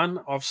Ham fan.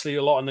 Obviously,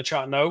 a lot in the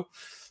chat know.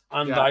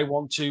 And I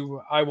want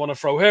to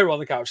throw her on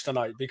the couch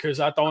tonight because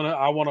I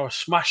want to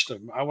smash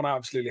them. I want to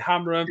absolutely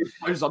hammer them.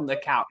 Who's on the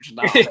couch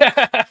now?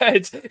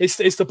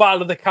 it's the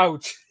battle of the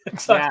couch.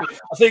 Exactly. Yeah.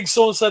 I think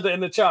someone said it in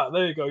the chat.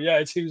 There you go. Yeah,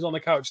 it's who's on the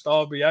couch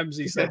derby.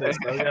 MZ said it.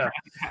 So yeah,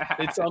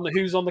 it's on the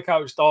who's on the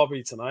couch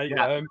derby tonight.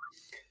 Yeah.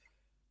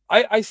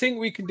 I think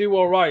we can do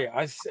all right.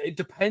 It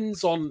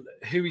depends on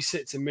who he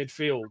sits in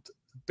midfield.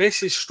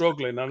 Biss is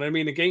struggling, and I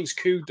mean against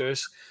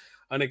Kudus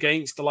and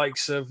against the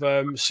likes of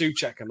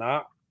Souček and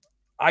that,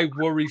 I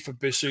worry for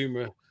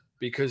Bissouma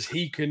because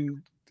he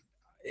can,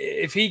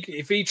 if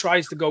he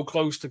tries to go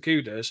close to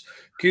Kudus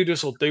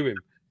will do him,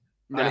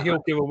 and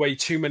he'll give away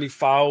too many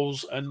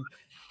fouls. And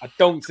I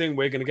don't think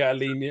we're going to get a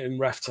lenient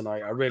ref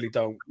tonight. I really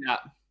don't. Yeah.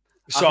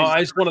 So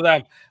it's one of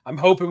them. I'm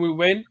hoping we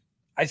win.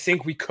 I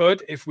think we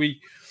could if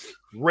we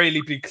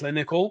really be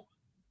clinical,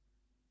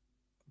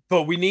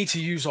 but we need to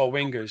use our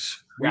wingers.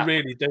 We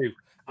really do.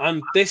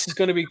 And this is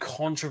going to be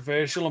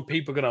controversial and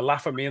people are going to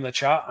laugh at me in the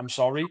chat. I'm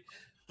sorry.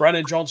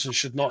 Brennan Johnson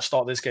should not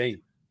start this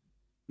game.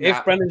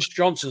 If Brennan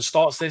Johnson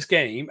starts this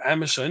game,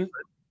 Emerson,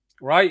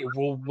 right,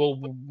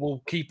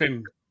 we'll keep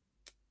him.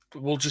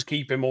 We'll just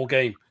keep him all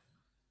game,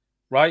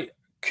 right?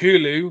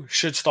 Kulu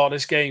should start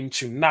this game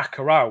to knock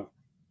her out.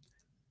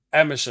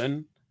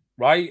 Emerson,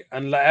 right?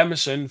 And let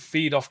Emerson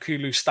feed off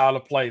Kulu's style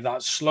of play,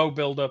 that slow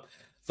build-up,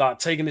 that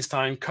taking his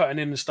time, cutting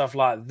in and stuff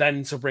like that,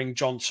 then to bring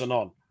Johnson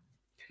on.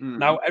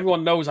 Now,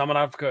 everyone knows I'm an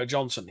advocate of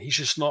Johnson. He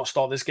should not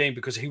start this game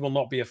because he will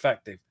not be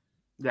effective.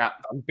 Yeah.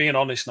 I'm being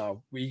honest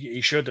now.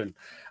 He shouldn't.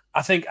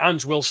 I think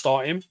Ange will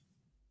start him,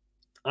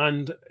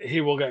 and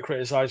he will get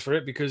criticised for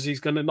it because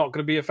he's not going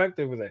to be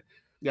effective with it.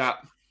 Yeah.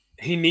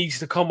 He needs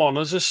to come on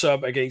as a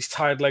sub against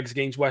tired legs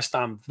against West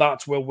Ham.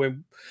 That's where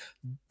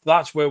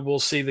we'll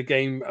see the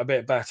game a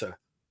bit better.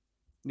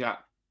 Yeah.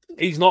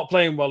 He's not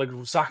playing well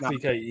exactly,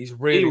 Kate. He's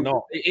really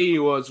not. He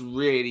was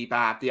really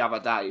bad the other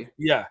day.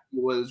 Yeah. He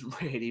was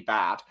really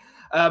bad.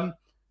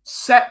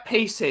 Set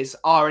pieces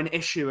are an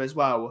issue as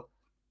well.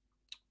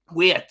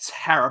 We are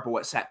terrible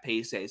at set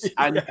pieces.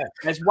 And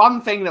there's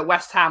one thing that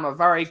West Ham are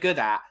very good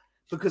at,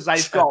 because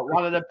they've got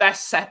one of the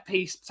best set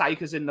piece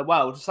takers in the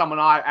world, someone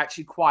I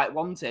actually quite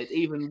wanted,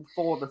 even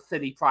for the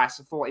silly price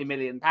of £40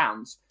 million.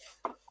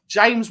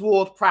 James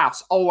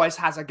Ward-Prowse always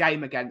has a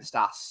game against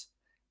us.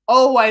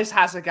 Always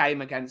has a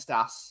game against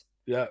us.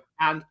 Yeah.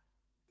 And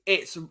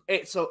it's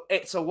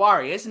a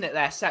worry, isn't it?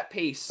 Their set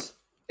piece.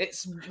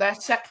 Their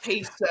set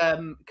piece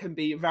can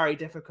be very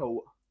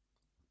difficult.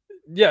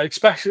 Yeah,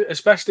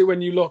 especially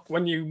when you've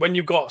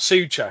got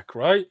Souček,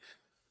 right?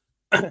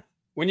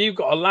 When you've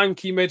got a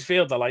lanky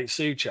midfielder like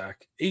Souček,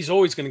 he's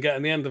always going to get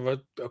in the end of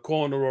a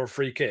corner or a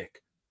free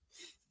kick.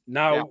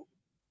 Now,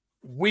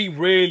 we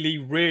really,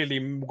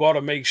 really got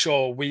to make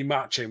sure we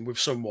match him with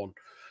someone.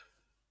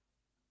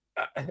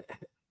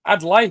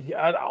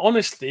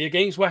 Honestly,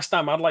 against West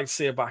Ham, I'd like to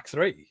see a back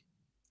three.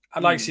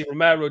 I'd like to see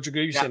Romero,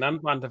 Dragusin,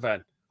 and Van der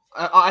Ven.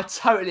 I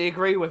totally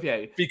agree with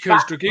you.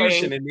 Because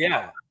Dragusin in the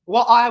air.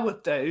 What I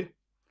would do,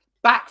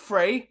 back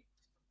three,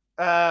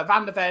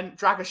 Van der Ven,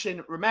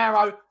 Dragusin,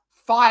 Romero,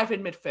 5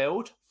 in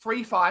midfield,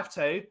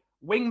 3-5-2,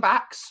 wing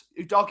backs,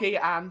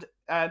 Udogi, and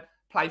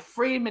play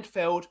 3 in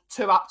midfield,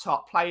 2 up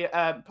top. Play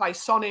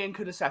Sonny and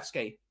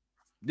Kulusevski.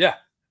 Yeah.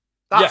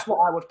 That's what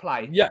I would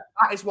play. Yeah.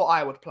 That is what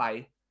I would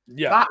play.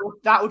 Yeah.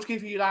 That would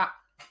give you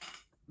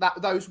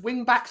those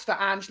wing backs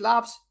that Ange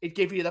loves. It'd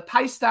give you the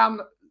pace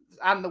down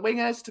and the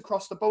wingers to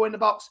cross the ball in the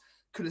box.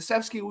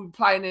 Kulusevski will be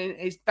playing in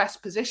his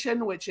best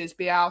position, which is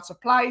be able to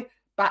play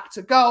back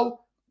to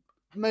goal,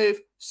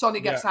 move. Sonny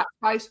gets that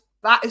space.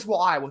 That is what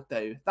I would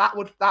do. That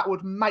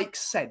would make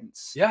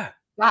sense. Yeah,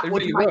 that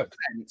would make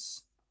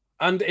sense.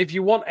 And if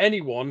you want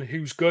anyone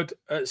who's good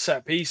at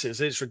set pieces,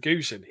 it's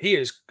Ragusin. He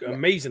is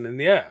amazing in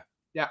the air.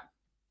 Yeah.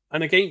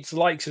 And against the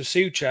likes of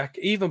Souček,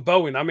 even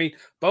Bowen. I mean,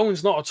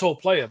 Bowen's not a tall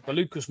player, but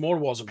Lucas Moura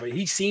wasn't. But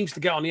he seems to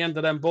get on the end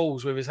of them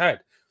balls with his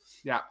head.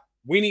 Yeah.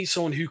 We need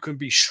someone who can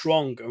be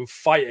strong and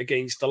fight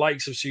against the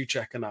likes of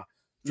Souček and that.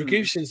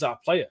 Ragusin's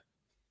that player.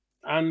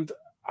 And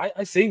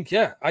I think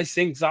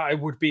that it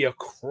would be a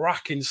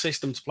cracking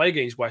system to play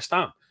against West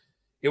Ham.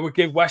 It would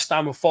give West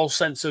Ham a false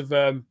sense of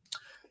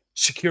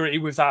security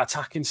with that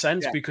attacking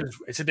sense because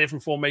it's a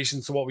different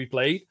formation to what we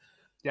played.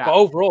 Yeah. But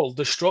overall,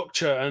 the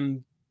structure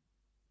and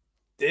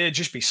it'd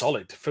just be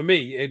solid. For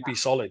me, it'd be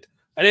solid.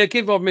 And it'd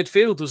give our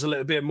midfielders a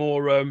little bit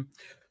more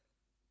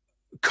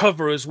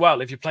cover as well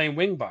if you're playing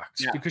wing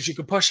backs because you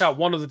could push out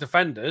one of the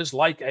defenders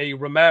like a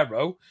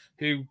Romero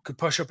who could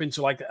push up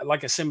into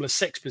like a similar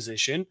 6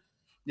 position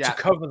to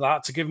cover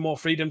that, to give more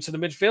freedom to the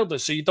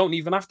midfielders. So you don't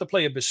even have to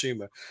play a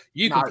Basuma.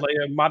 You can play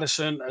a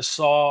Maddison, a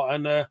Sarr,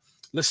 and a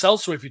Lo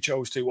Celso if you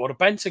chose to, or a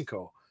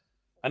Bentancur,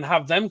 and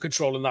have them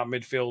controlling that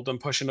midfield and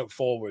pushing up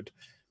forward.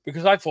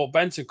 Because I thought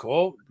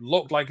Bentancur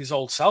looked like his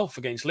old self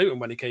against Luton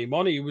when he came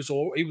on. He was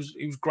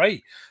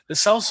great. Lo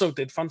Celso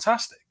did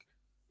fantastic,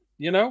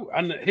 you know,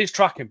 and his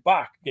tracking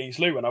back against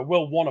Luton, I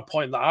will want to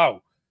point that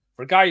out.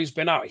 For a guy who's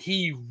been out,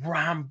 he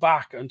ran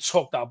back and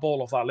took that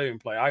ball off that Luton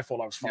play. I thought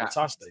that was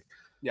fantastic.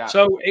 Yeah.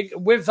 So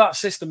with that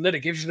system, then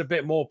it gives you a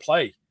bit more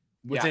play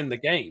within the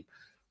game.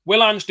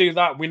 Will Ange do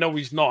that? We know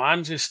he's not.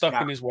 Ange is stuck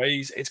in his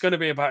ways. It's going to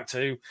be a back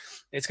 2.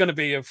 It's going to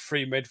be a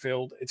free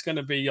midfield. It's going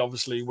to be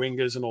obviously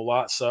wingers and all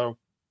that. So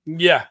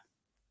yeah.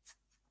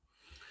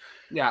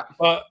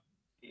 But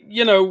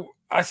you know,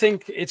 I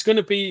think it's going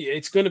to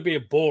be a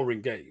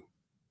boring game.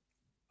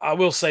 I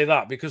will say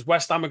that because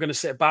West Ham are going to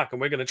sit back and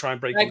we're going to try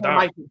and break them down. They're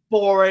going to make it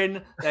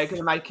boring. They're going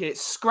to make it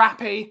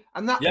scrappy,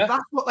 and that's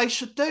what they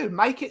should do.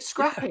 Make it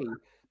scrappy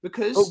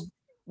because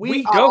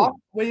we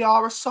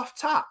are a soft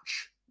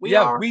touch. We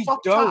don't.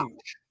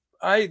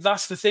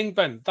 That's the thing,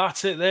 Ben.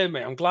 That's it there,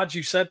 mate. I'm glad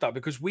you said that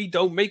because we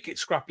don't make it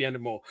scrappy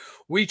anymore.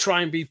 We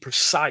try and be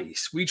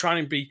precise. We try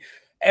and be,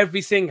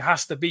 everything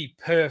has to be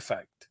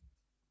perfect.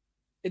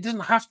 It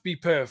doesn't have to be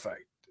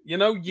perfect. You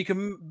know, you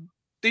can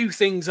do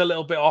things a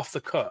little bit off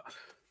the cut.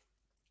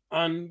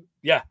 And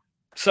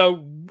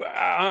so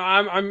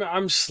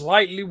I'm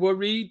slightly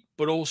worried,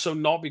 but also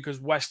not because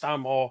West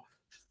Ham are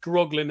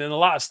struggling in the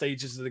latter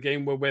stages of the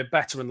game where we're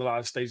better in the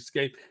latter stages of the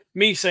game.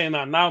 Me saying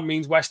that now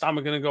means West Ham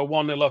are going to go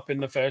 1-0 up in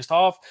the first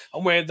half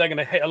and they're going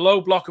to hit a low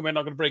block and we're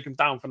not going to break them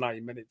down for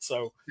 90 minutes.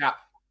 So,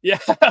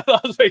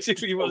 that's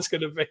basically what it's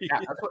going to be.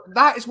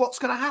 That is what's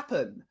going to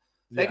happen.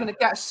 They're going to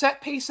get a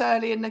set piece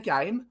early in the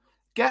game,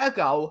 get a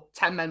goal,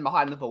 10 men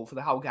behind the ball for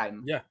the whole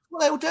game. Yeah.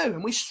 What they'll do.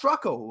 And we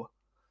struggle.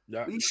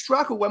 Yeah. We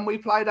struggle when we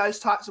play those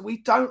types. We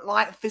don't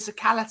like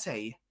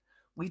physicality.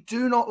 We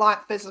do not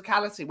like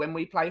physicality when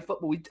we play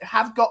football. We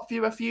have got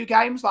through a few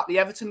games, like the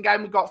Everton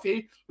game we got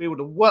through. We were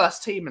the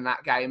worst team in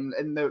that game,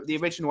 in the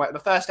original, the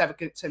first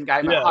Everton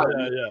game at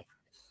home.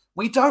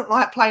 We don't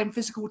like playing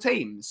physical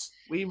teams.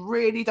 We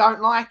really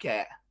don't like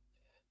it.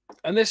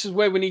 And this is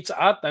where we need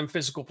to add them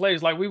physical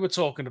players, like we were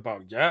talking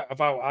about,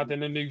 about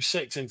adding a new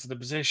 6 into the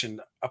position,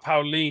 a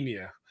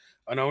Paulinho,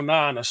 an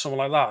Onana, someone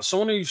like that.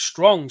 Someone who's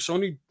strong,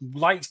 someone who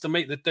likes to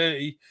make the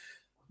dirty,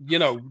 you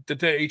know, the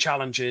dirty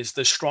challenges,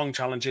 the strong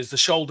challenges, the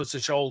shoulder to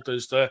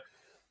shoulders, the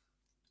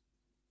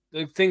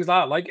things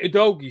like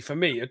Udogie. For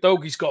me,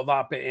 Udogie's got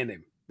that bit in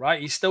him,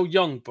 right? He's still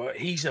young, but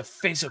he's a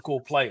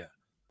physical player,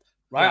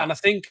 right? Yeah. And I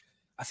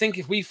think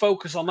if we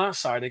focus on that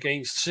side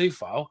against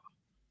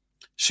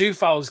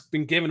Soufal's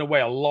been giving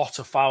away a lot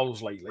of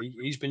fouls lately.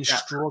 He's been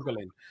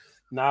struggling.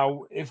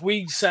 Now, if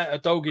we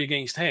set Udogie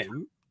against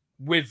him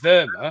with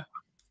Verma,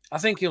 I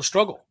think he'll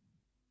struggle.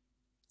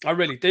 I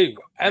really do.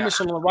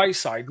 Emerson on the right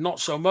side, not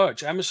so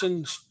much.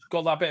 Emerson's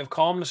got that bit of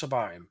calmness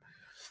about him,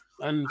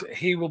 and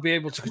he will be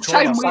able to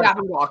control. Shame we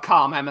haven't got a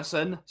calm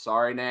Emerson.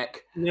 Sorry,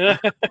 Nick. Yeah,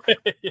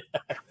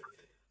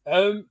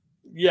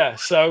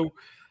 So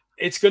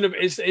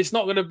it's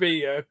not gonna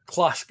be a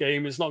class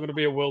game. It's not gonna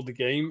be a worldly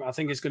game. I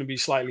think it's gonna be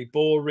slightly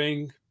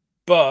boring,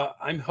 but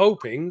I'm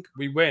hoping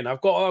we win.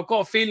 I've got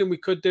a feeling we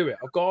could do it.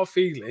 I've got a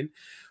feeling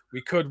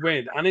we could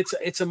win, and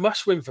it's a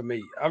must win for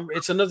me.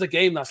 It's another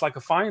game that's like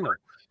a final.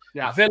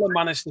 Yeah, Villa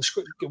managed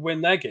to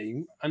win their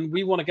game, and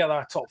we want to get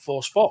that top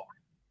 4 spot.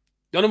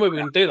 The only way we're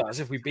going to do that is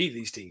if we beat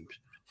these teams.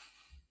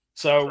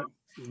 So,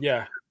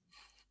 yeah.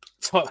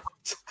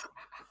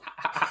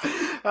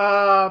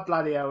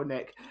 Bloody hell,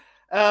 Nick.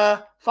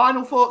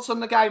 Final thoughts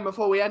on the game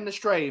before we end the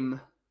stream?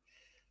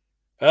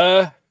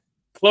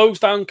 Close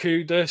down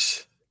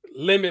Kudus,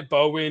 limit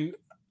Bowen,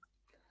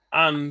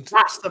 and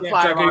that's the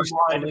player I'm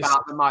worried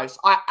about the most.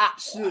 I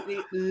absolutely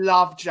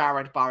love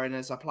Jared Bowen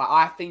as a player.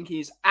 I think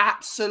he's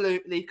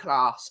absolutely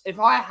class. If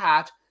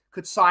I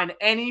could sign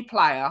any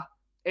player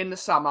in the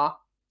summer,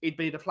 he'd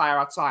be the player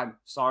I'd sign.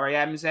 Sorry,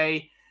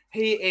 MZ.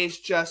 He is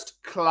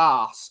just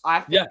class.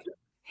 I think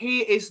he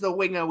is the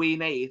winger we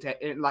need.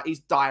 Like, he's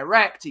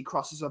direct. He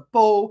crosses a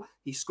ball.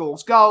 He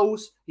scores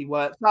goals. He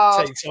works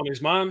hard. Takes on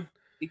his man.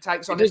 He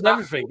takes on. He does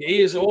everything.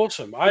 He is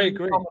awesome. I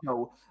agree.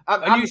 Phenomenal.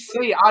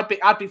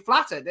 I'd be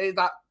flattered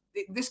that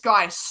this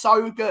guy is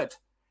so good.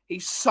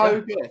 He's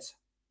so good,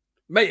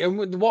 mate.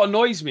 And what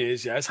annoys me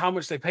is how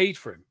much they paid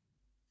for him.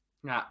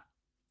 Yeah.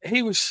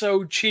 He was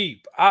so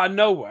cheap out of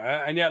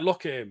nowhere, and yet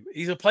look at him.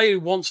 He's a player who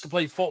wants to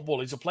play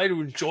football. He's a player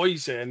who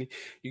enjoys it, and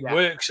he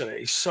works at it.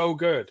 He's so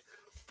good.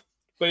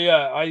 But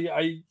yeah,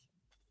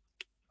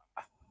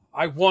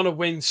 I want to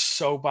win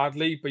so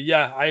badly. But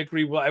yeah, I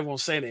agree with what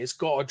everyone's saying. It's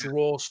got a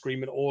draw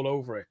screaming all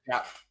over it.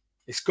 Yeah.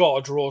 It's got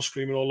a draw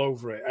screaming all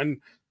over it. And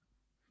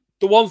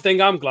the one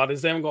thing I'm glad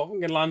is they haven't got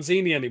fucking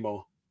Lanzini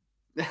anymore.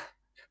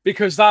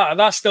 Because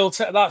that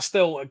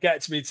still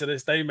gets me to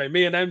this day, mate.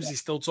 Me and Emsy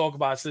still talk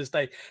about it to this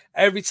day.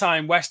 Every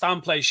time West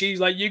Ham plays,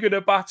 she's like, "You're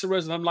gonna batter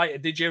us," and I'm like,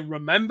 "Did you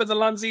remember the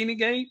Lanzini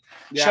game?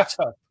 Yeah. Shut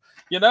up."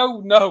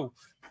 No.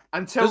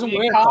 Until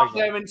you can't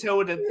go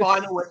until the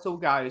final whistle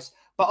goes.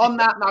 But on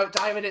that note,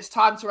 David, it's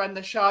time to end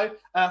the show.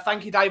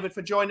 Thank you, David,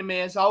 for joining me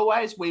as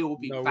always. We will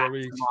be back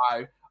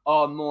tomorrow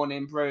on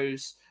Morning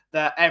Brews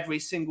every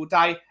single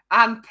day.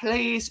 And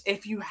please,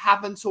 if you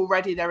haven't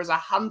already, there is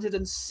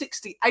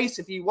 168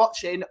 of you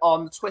watching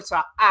on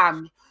Twitter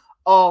and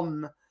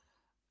on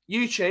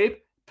YouTube.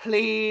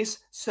 Please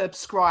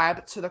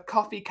subscribe to the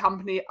Coffee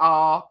Company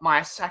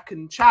my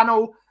second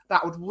channel.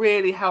 That would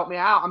really help me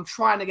out. I'm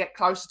trying to get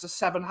closer to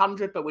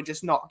 700, but we're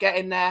just not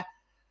getting there.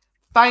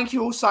 Thank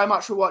you all so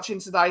much for watching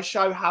today's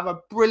show. Have a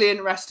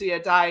brilliant rest of your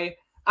day.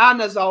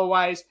 And as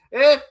always,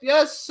 if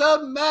you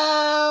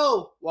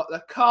smell what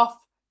the Kauff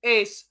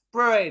is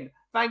brewing.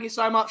 Thank you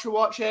so much for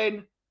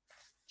watching.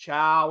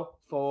 Ciao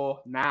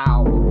for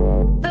now.